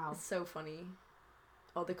 Wow. It's so funny.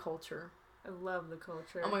 Oh, the culture. I love the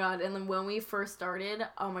culture. Oh my God. And then when we first started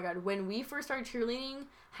cheerleading,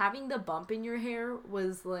 having the bump in your hair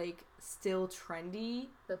was like still trendy.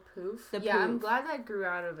 The poof? The yeah, poof. I'm glad that grew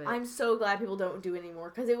out of it. I'm so glad people don't do it anymore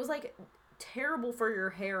because it was like terrible for your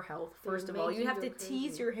hair health, first of all. You have to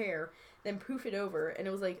tease your hair, then poof it over, and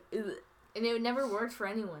it was like, ugh. And it never worked for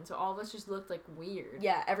anyone, so all of us just looked like weird.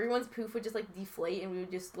 Yeah, everyone's poof would just like deflate and we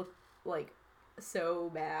would just look like so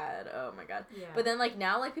bad. Oh my God. Yeah. But then like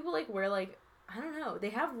now like people like wear like I don't know. They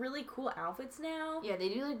have really cool outfits now. Yeah, they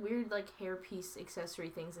do like weird like hairpiece accessory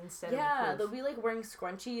things instead of yeah, they'll be like wearing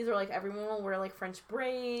scrunchies or like everyone will wear like French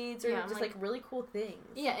braids or just like really cool things.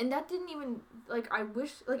 Yeah, and that didn't even like I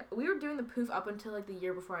wish like we were doing the poof up until like the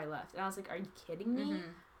year before I left. And I was like, are you kidding me?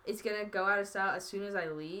 It's gonna go out of style as soon as I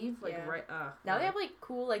leave. Like now they have like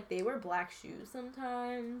cool like they wear black shoes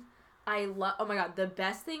sometimes. Oh my God, the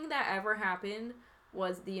best thing that ever happened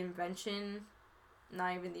was the invention,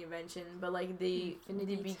 not even the invention, but like the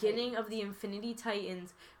beginning of the Infinity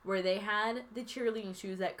Titans where they had the cheerleading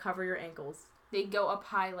shoes that cover your ankles. They go up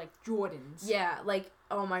high like Jordans. Yeah, like,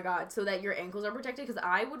 oh my God, so that your ankles are protected because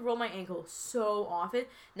I would roll my ankle so often.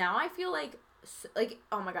 Now I feel like,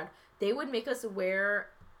 oh my God, they would make us wear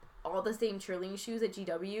all the same cheerleading shoes at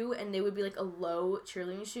GW and they would be like a low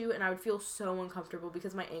cheerleading shoe and I would feel so uncomfortable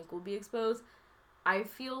because my ankle would be exposed. I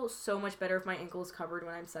feel so much better if my ankle is covered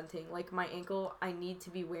when I'm stunting. Like my ankle, I need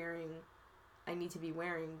to be wearing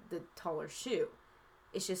the taller shoe.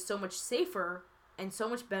 It's just so much safer and so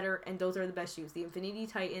much better, and those are the best shoes. The Infinity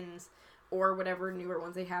Titans or whatever newer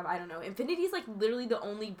ones they have, I don't know. Infinity is like literally the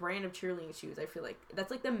only brand of cheerleading shoes, I feel like. That's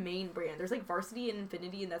like the main brand. There's like Varsity and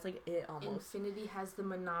Infinity and that's like it almost. Infinity has the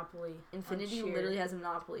monopoly. Infinity literally has a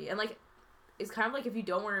monopoly. And like it's kind of like if you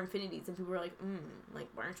don't wear Infinities and people are like, like,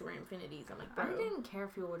 why aren't you wearing Infinities? I'm like, bro. I didn't care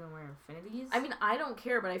if people wouldn't wear Infinities. I mean, I don't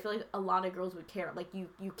care, but I feel like a lot of girls would care. Like, you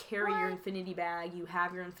carry your Infinity bag, you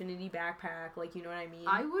have your Infinity backpack, like, you know what I mean?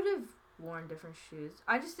 I would have worn different shoes.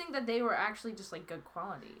 I just think that they were actually just like good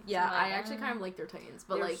quality. Yeah, So, like, I actually kind of like their Titans,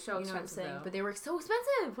 but They were like, so you know what I'm expensive, saying? though. But they were so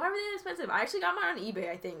expensive. Why were they that expensive? I actually got mine on eBay,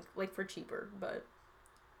 I think, like for cheaper, but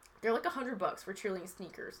they're like $100 for cheerleading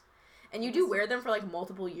sneakers. And you do wear them for like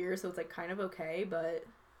multiple years, so it's like kind of okay, but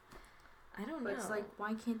I don't know. But it's like,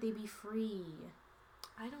 why can't they be free?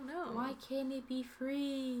 I don't know. Why can't it be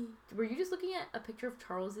free? Were you just looking at a picture of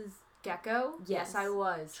Charles's? Gecko? Yes. I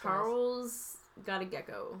was. Charles got a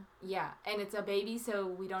gecko. Yeah, and it's a baby, so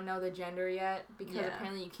we don't know the gender yet because Yeah.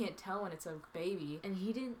 apparently you can't tell when it's a baby. And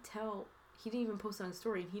he didn't even post it on his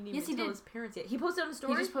story. He didn't Yes, even he tell did. his parents yet. He posted on his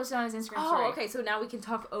story? He just posted on his Instagram Oh, story. okay, so now we can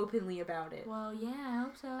talk openly about it. Well, yeah, I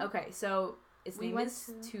hope so. Okay, so its We name went is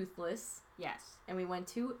to- Toothless, Yes, and we went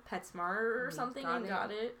to PetSmart or We something got and it.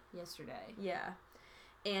 got it. yesterday. Yeah.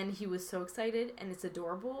 And he was so excited, and it's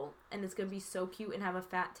adorable, and it's gonna be so cute and have a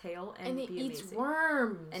fat tail and, And it be eats amazing.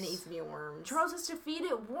 worms. And it eats me worms. Charles has to feed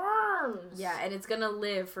it worms. Yeah, and it's gonna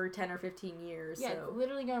live for 10 or 15 years. Yeah, so. it's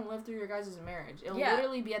literally gonna live through your guys' marriage. It'll Yeah.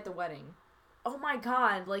 literally be at the wedding. Oh my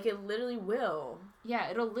god, like it literally will.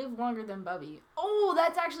 Yeah, it'll live longer than Bubby. Oh,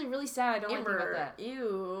 that's actually really sad. I don't like Amber, thinking about that.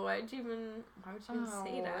 ew, why would you even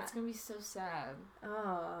say that? It's gonna be so sad.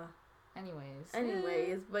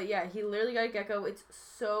 Anyways, but yeah, he literally got a gecko. It's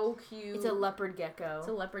so cute. It's a leopard gecko. It's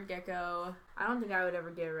a leopard gecko. I don't think I would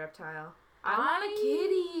ever get a reptile. I want a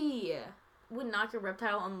kitty. Would not get a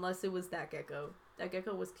reptile unless it was that gecko. That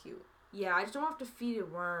gecko was cute. Yeah, I just don't have to feed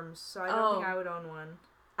it worms, so I don't think I would own one.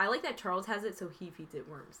 I like that Charles has it, so he feeds it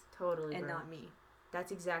worms. Totally, And bro. not me.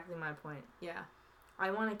 That's exactly my point. Yeah.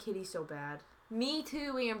 I want a kitty so bad. Me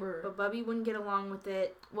too, Amber. But Bubby wouldn't get along with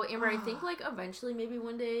it. Well, Amber, I think, like, eventually, maybe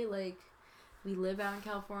one day, like, we live out in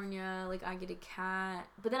California, like, I get a cat.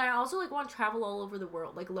 But then I also, like, want to travel all over the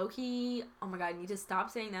world. Like, low-key, oh my god, I need to stop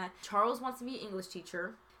saying that. Charles wants to be an English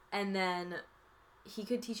teacher, and then he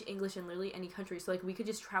could teach English in literally any country. So, like, we could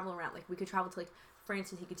just travel around. Like, we could travel to, like,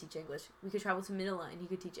 France and he could teach English. We could travel to Manila and he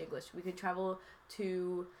could teach English. We could travel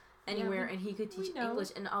to anywhere and he could teach English,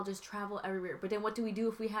 and I'll just travel everywhere. But then what do we do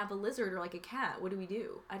if we have a lizard or, like, a cat? What do we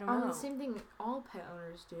do? I don't know. The same thing all pet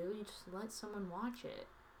owners do. You just let someone watch it.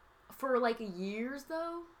 For, like, years,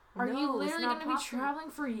 though? Are you No, it's literally not going to be possible.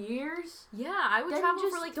 traveling for years? Yeah, I would Then travel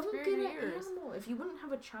just for like don't 3 get years. an animal. If you wouldn't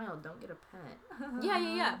have a child, don't get a pet.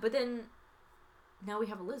 Yeah. But then now we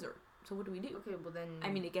have a lizard. So what do we do? Okay, well then. I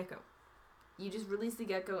mean, a gecko. you just release the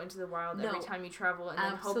gecko into the wild No, every time you travel, and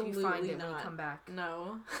then hope you find absolutely it when you not. come back.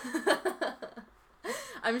 No.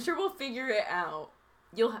 I'm sure we'll figure it out.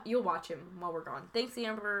 You'll watch him while we're gone. Thanks,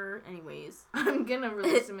 Amber. Anyways. I'm gonna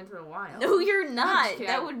release him into the wild. No, you're not. kidding.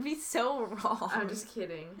 That would be so wrong. I'm just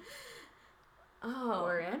kidding. Oh.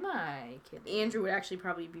 Or am I kidding? Andrew would actually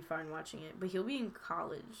probably be fine watching it, but he'll be in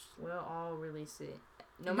college. We'll all release it.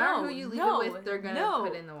 No matter who you leave it with, they're gonna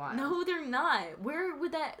put it in the wild. No, they're not. Where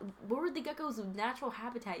would the gecko's natural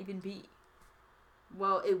habitat even be?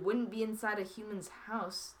 Well, it wouldn't be inside a human's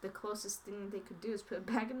house. The closest thing they could do is put it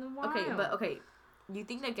back in the wild. Okay. You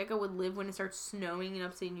think that gecko would live when it starts snowing in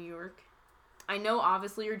upstate New York? I know,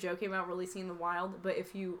 obviously, you're joking about releasing in the wild, but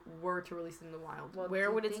if you were to release it in the wild, Well, where do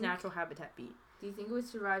you would its think- natural habitat be? Do you think it would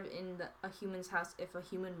survive in a human's house if a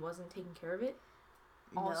human wasn't taking care of it?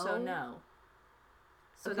 Also, no.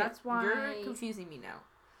 So Okay, that's why. you're confusing me now.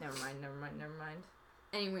 Never mind.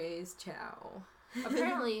 Anyways, ciao.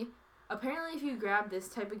 Apparently, if you grab this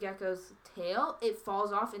type of gecko's tail, it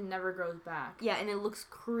falls off and never grows back. Yeah, and it looks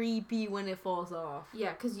creepy when it falls off.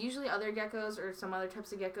 Yeah, because usually other geckos or some other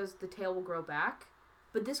types of geckos, the tail will grow back.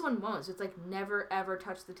 But this one won't, so it's like never ever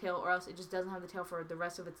touch the tail, or else it just doesn't have the tail for the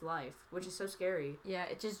rest of its life, which is so scary. Yeah,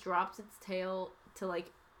 it just drops its tail to,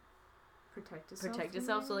 like, Protect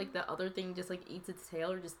itself, so, like, the other thing just, like, eats its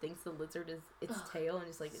tail or just thinks the lizard is its tail and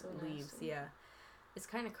just, like, so it leaves. nasty. Yeah. It's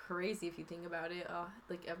kind of crazy if you think about it.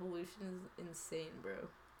 Like, evolution is insane, bro.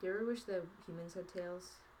 Do you ever wish that humans had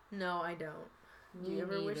tails? No, I don't. Do Me you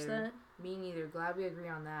ever wish neither. that? Me neither. Glad we agree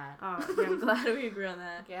on that. Oh, yeah, I'm glad we agree on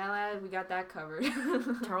that. Yeah, lad, we got that covered.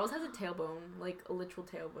 Charles has a tailbone, like a literal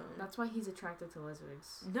tailbone. That's why he's attracted to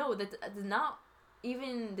lizards. No, that does not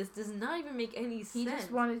even. This does not even make any sense. He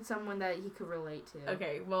just wanted someone that he could relate to.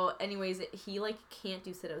 Okay, well, anyways, he like can't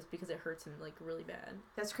do sit-ups because it hurts him like really bad.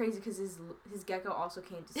 That's crazy because his gecko also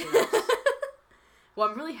came to sit-ups. Well,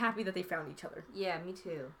 I'm really happy that they found each other. Yeah, me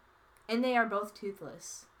too. And they are both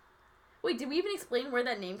toothless. Wait, did we even explain where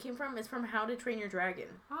that name came from? It's from How to Train Your Dragon.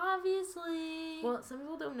 Obviously. Well, some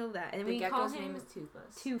people don't know that, and the we call gecko's him name is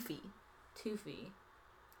Toothless. Toofy. 2 feet.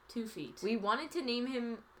 2 feet. We wanted to name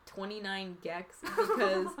him 29 Gex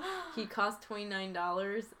because he cost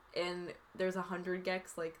 $29 and there's 100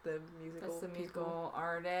 Gex, like the musical. That's the people. musical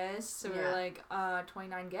artist. So Yeah. we're like,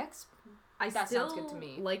 29 Gex? I That still sounds good to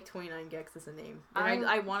me. like 29 Gex as a name. And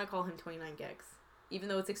I want to call him 29 Gex, even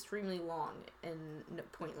though it's extremely long and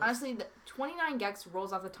pointless. Honestly, the 29 Gex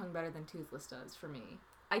rolls off the tongue better than Toothless does for me.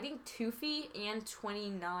 I think Toofy and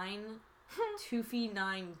 29, Toofy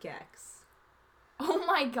 9 Gex. Oh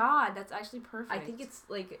my god, that's actually perfect. I think it's,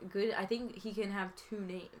 like, good. I think he can have 2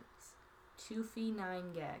 names. Toofy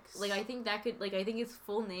 9 Gex. Like, I think that could, like, I think his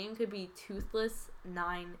full name could be Toothless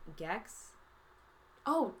 9 Gex.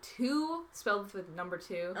 Oh, 2 spelled with number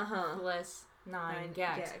 2. Uh-huh. Plus 9 9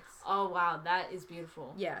 Gex. Gex. Oh wow, that is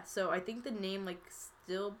beautiful. Yeah, so I think the name, like,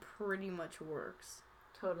 still pretty much works.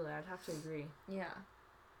 Totally, I'd have to agree. Yeah.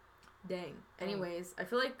 Dang. Anyways, I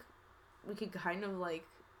feel like we could kind of, like,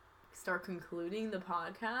 start concluding the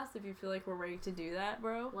podcast if you feel like we're ready to do that,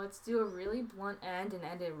 bro. Let's do a really blunt end and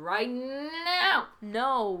end it right now.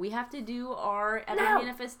 No, we have to do our epic No.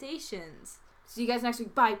 manifestations. See you guys next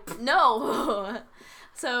week. Bye. No!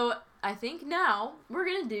 So, I think now we're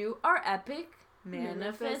gonna do our epic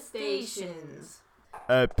manifestations.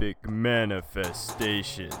 Epic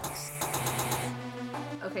manifestations.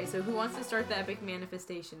 Okay, so who wants to start the epic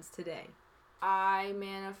manifestations today? I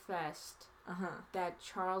manifest Uh-huh. that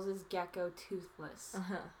Charles's gecko Toothless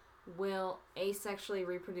Uh-huh. will asexually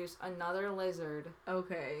reproduce another lizard,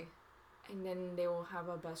 Okay. and then they will have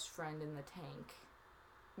a best friend in the tank.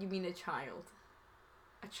 You mean a child.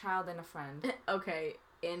 A child and a friend. Okay,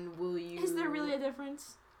 and will you... Is there really a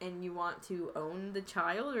difference? And you want to own the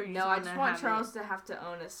child, or you No, I just just wanna want have Charles to have to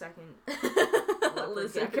own a second it? leopard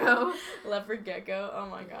Lizard. gecko. Leopard gecko. Oh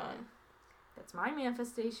my god. That's my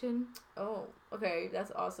manifestation. Oh, okay,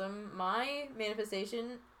 that's awesome. My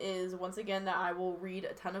manifestation is once again that I will read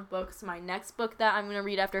a ton of books. My next book that I'm gonna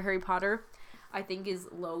read after Harry Potter, I think, is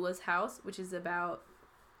Lola's House, which is about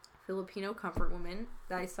Filipino comfort women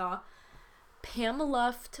that I saw Pam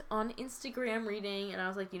Luft on Instagram reading, and I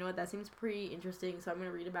was like, you know what, that seems pretty interesting, so I'm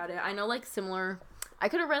gonna read about it. I know, like, similar, I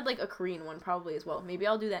could have read, like, a Korean one probably as well. Maybe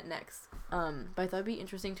I'll do that next. But I thought it'd be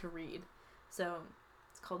interesting to read. So,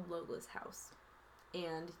 it's called Lola's House.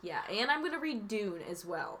 And, yeah, and I'm gonna read Dune as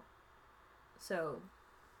well. So,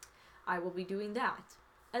 I will be doing that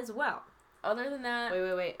as well. Other than that,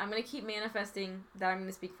 Wait. I'm gonna keep manifesting that I'm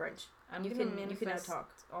gonna speak French. I'm You gonna can now manifest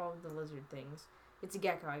talk. all of the lizard things. It's a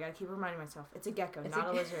gecko. I gotta keep reminding myself. It's a gecko, It's not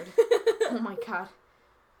a- a lizard. Oh my god.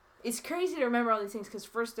 It's crazy to remember all these things because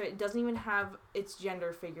first it doesn't even have its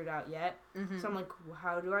gender figured out yet. Mm-hmm. So I'm like,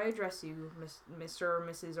 how do I address you, Mr. or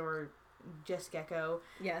Mrs. or just gecko?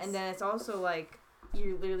 Yes. And then it's also like,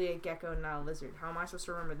 you're literally a gecko, not a lizard. How am I supposed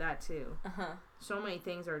to remember that too? Uh-huh. So many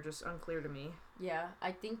things are just unclear to me. Yeah,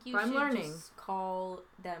 I think you But I'm should learning. just call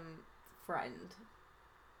them friend.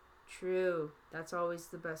 True. That's always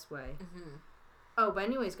the best way. Mm-hmm. Oh, but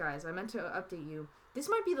anyways, guys, I meant to update you. This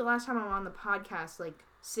might be the last time I'm on the podcast, like,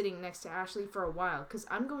 sitting next to Ashley for a while, because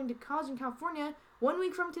I'm going to college in California 1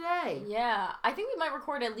 week from today. Yeah, I think we might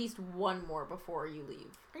record at least one more before you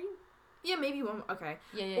leave. Yeah, maybe one. Okay.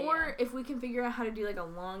 Yeah. Or if we can figure out how to do, like, a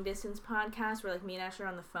long-distance podcast where, like, me and Ashley are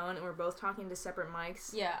on the phone and we're both talking to separate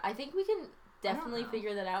mics. Yeah, I think we can definitely know.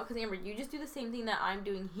 figure that out, because Amber, you just do the same thing that I'm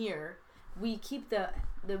doing here. We keep the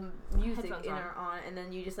music Headphones in on. our on, and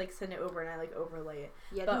then you just, like, send it over and I, like, overlay it.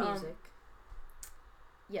 Yeah, But, the music.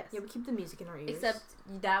 Yes. Yeah, we keep the music in our ears. Except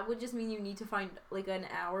that would just mean you need to find, like, an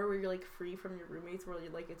hour where you're, like, free from your roommates, where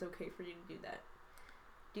you're, like, it's okay for you to do that.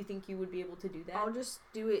 Do you think you would be able to do that? I'll just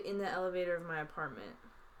do it in the elevator of my apartment.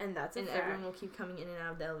 And that's a And fact. everyone will keep coming in and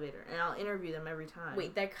out of the elevator. And I'll interview them every time.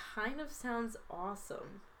 Wait, that kind of sounds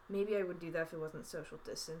awesome. Maybe I would do that if it wasn't social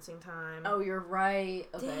distancing time. Oh, you're right.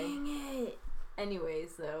 Okay. Dang it.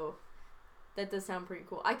 Anyways, though, that does sound pretty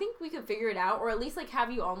cool. I think we could figure it out, or at least, like,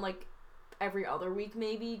 have you on, like, every other week,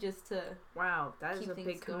 maybe, just to Wow, that is keep a things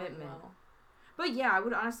big going commitment. well. But yeah, I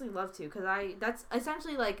would honestly love to, because that's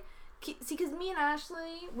essentially like, see, because me and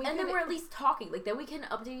Ashley, And then we're at least talking. Like, then we can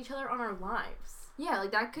update each other on our lives. yeah,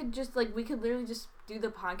 like that could just, like, we could literally just do the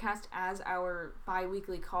podcast as our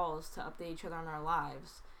bi-weekly calls to update each other on our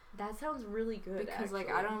lives. That sounds really good, Because, like,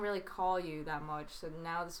 I actually. don't really call you that much, so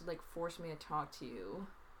now this would, like, force me to talk to you.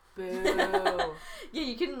 Boo. Yeah,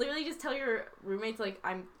 you can literally just tell your roommates, like,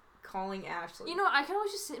 I'm calling Ashley. You know, I can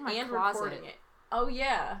always just sit in my and closet. recording it. Oh,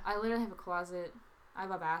 yeah. I literally have a closet. I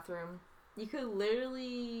have a bathroom. You could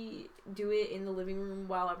literally do it in the living room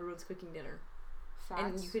while everyone's cooking dinner. Facts.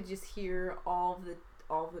 And you could just hear all the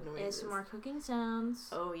noises. ASMR cooking sounds.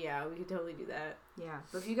 Oh, yeah, we could totally do that. Yeah,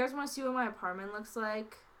 but if you guys want to see what my apartment looks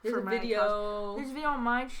like, There's a my video. there's a video on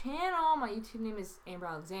my channel. My YouTube name is Amber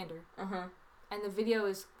Alexander, Uh-huh. and the video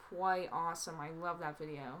is quite awesome. I love that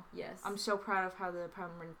video. Yes. I'm so proud of how the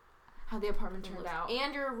apartment turned out.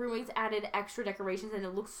 And your roommates added extra decorations, and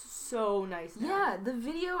it looks so nice now. Yeah, the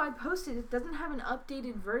video I posted, it doesn't have an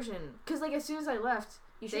updated version. Because, like, as soon as I left,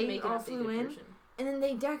 You should they make an all updated flew in. version. And then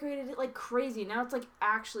they decorated it like crazy. Now it's like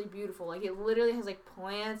actually beautiful. Like it literally has like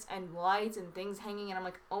plants and lights and things hanging, and I'm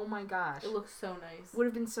like, oh my gosh. It looks so nice. Would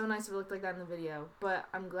have been so nice if it looked like that in the video. But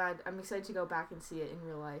I'm excited to go back and see it in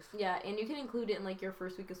real life. Yeah, and you can include it in like your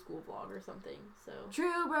first week of school vlog or something. So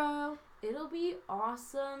True, bro. it'll be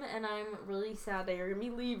awesome, and I'm really sad that you're gonna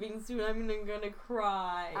be leaving soon. I'm gonna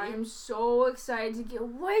cry. I'm so excited to get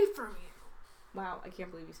away from you. Wow, I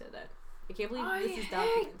can't believe you said that. I can't believe I this is hate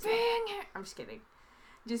documented. being here. I'm just kidding.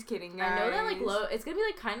 Just kidding, guys. I know that like it's gonna be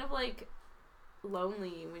like kind of like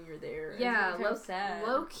lonely when you're there. Yeah, low sad.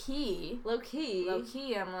 low key. Low key.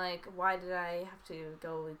 I'm like, why did I have to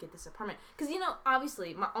go and get this apartment? Because,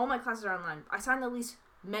 obviously, all my classes are online. I signed the lease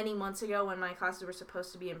many months ago when my classes were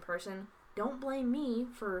supposed to be in person. Don't blame me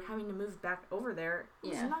for having to move back over there.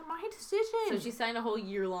 It's not my decision. So she signed a whole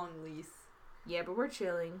year-long lease. Yeah, but we're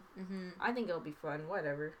chilling. Mm-hmm. I think it'll be fun.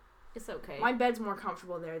 Whatever. It's okay. My bed's more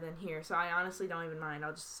comfortable there than here, so I honestly don't even mind.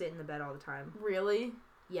 I'll just sit in the bed all the time. Really?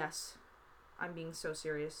 Yes. I'm being so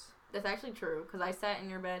serious. That's actually true, because I sat in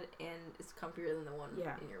your bed, and it's comfier than the one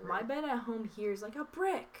in your room. My bed at home here is like a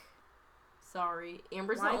brick. Sorry.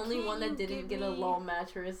 Amber's Why the only can't one that you didn't give get a me- low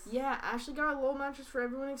mattress. Yeah, Ashley got a low mattress for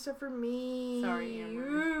everyone except for me. Sorry,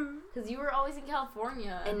 Amber. Because you were always in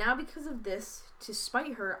California. And now because of this, to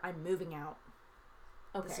spite her, I'm moving out.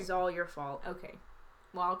 Okay. This is all your fault. Okay.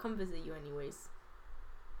 Well, I'll come visit you anyways.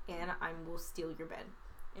 And I will steal your bed.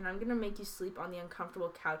 And I'm gonna make you sleep on the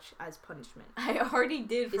uncomfortable couch as punishment. I already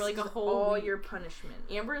did for This like a is whole all week. your punishment.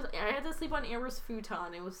 I had to sleep on Amber's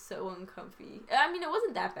futon. It was so uncomfy. I mean, it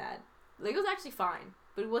wasn't that bad. Like, it was actually fine,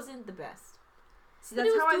 but it wasn't the best. See, But that's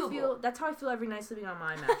it was how doable. I feel. That's how I feel every night sleeping on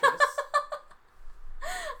my mattress.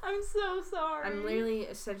 I'm so sorry. I'm literally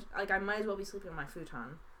I might as well be sleeping on my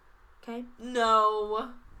futon. Okay.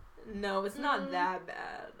 No, it's not that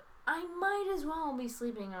bad. I might as well be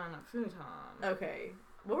sleeping on a futon. Okay.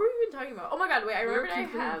 What were we even talking about? Oh my god, wait, I We're remembered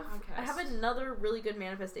concluding I have podcast. another really good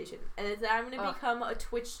manifestation. And it's that I'm going to become a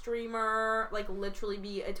Twitch streamer, like literally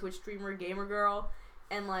be a Twitch streamer gamer girl,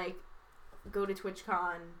 and like go to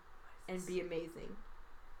TwitchCon and be amazing.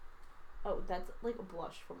 Oh, that's like a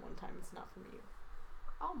blush from one time. It's not from you.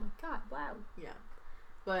 Oh my god! Wow. Yeah.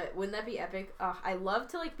 But wouldn't that be epic? I love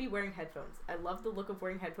to like be wearing headphones. I love the look of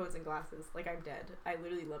wearing headphones and glasses. Like I'm dead. I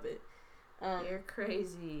literally love it. You're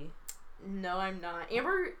crazy. No, I'm not.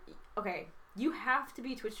 Amber, okay, you have to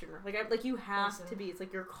be a Twitch streamer. Like you have Listen. to be. It's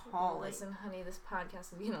like your calling. Listen, honey, this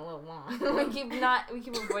podcast is getting a little long. we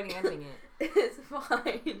keep avoiding ending it. It's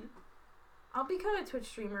fine. I'll become a Twitch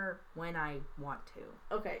streamer when I want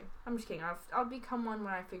to. Okay. I'm just kidding. I'll become one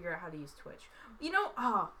when I figure out how to use Twitch.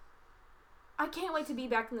 I can't wait to be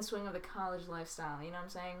back in the swing of the college lifestyle. You know what I'm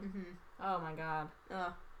saying? Mm-hmm. Oh my god.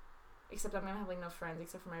 Except I'm gonna have like no friends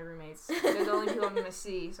except for my roommates. They're the only people I'm gonna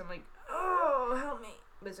see. So I'm like, oh, help me.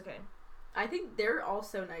 But it's okay. I think they're all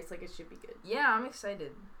so nice. Like it should be good. Yeah, I'm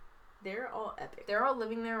excited. They're all epic. They're all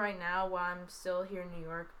living there right now while I'm still here in New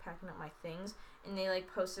York packing up my things. And they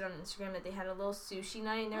like posted on Instagram that they had a little sushi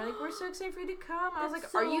night, and they're like, "We're so excited for you to come." I was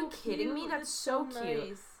like, "Are you kidding me? That's so cute."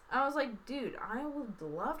 Nice. I was like, "Dude, I would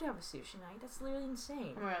love to have a sushi night. That's literally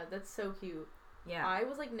insane." Oh my god, that's so cute. Yeah. I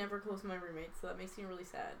was like never close to my roommates, so that makes me really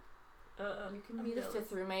sad. You can I'm be the jealous.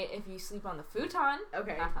 fifth roommate if you sleep on the futon.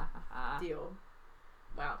 Okay. Deal.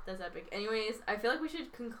 Wow, that's epic. Anyways, I feel like we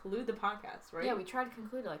should conclude the podcast, right? Yeah, we tried to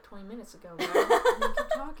conclude it like 20 minutes ago. But we keep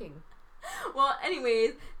talking. Well,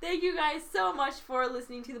 anyways, thank you guys so much for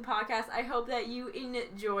listening to the podcast. I hope that you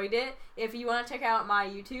enjoyed it. If you want to check out my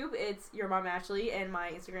YouTube, it's Your Mom Ashley, and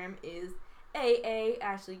my Instagram is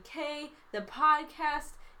AAAshleyK. The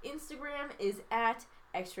podcast Instagram is at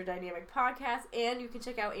Extra Dynamic Podcast, and you can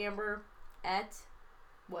check out Amber at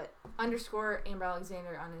what? _ Amber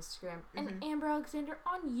Alexander on Instagram and Amber Alexander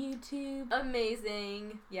on YouTube.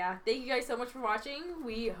 Amazing. Yeah, thank you guys so much for watching.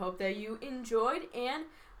 We hope that you enjoyed, and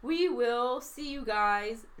we will see you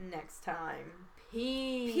guys next time.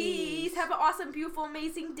 Peace. Peace. Have an awesome, beautiful,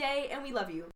 amazing day, and we love you.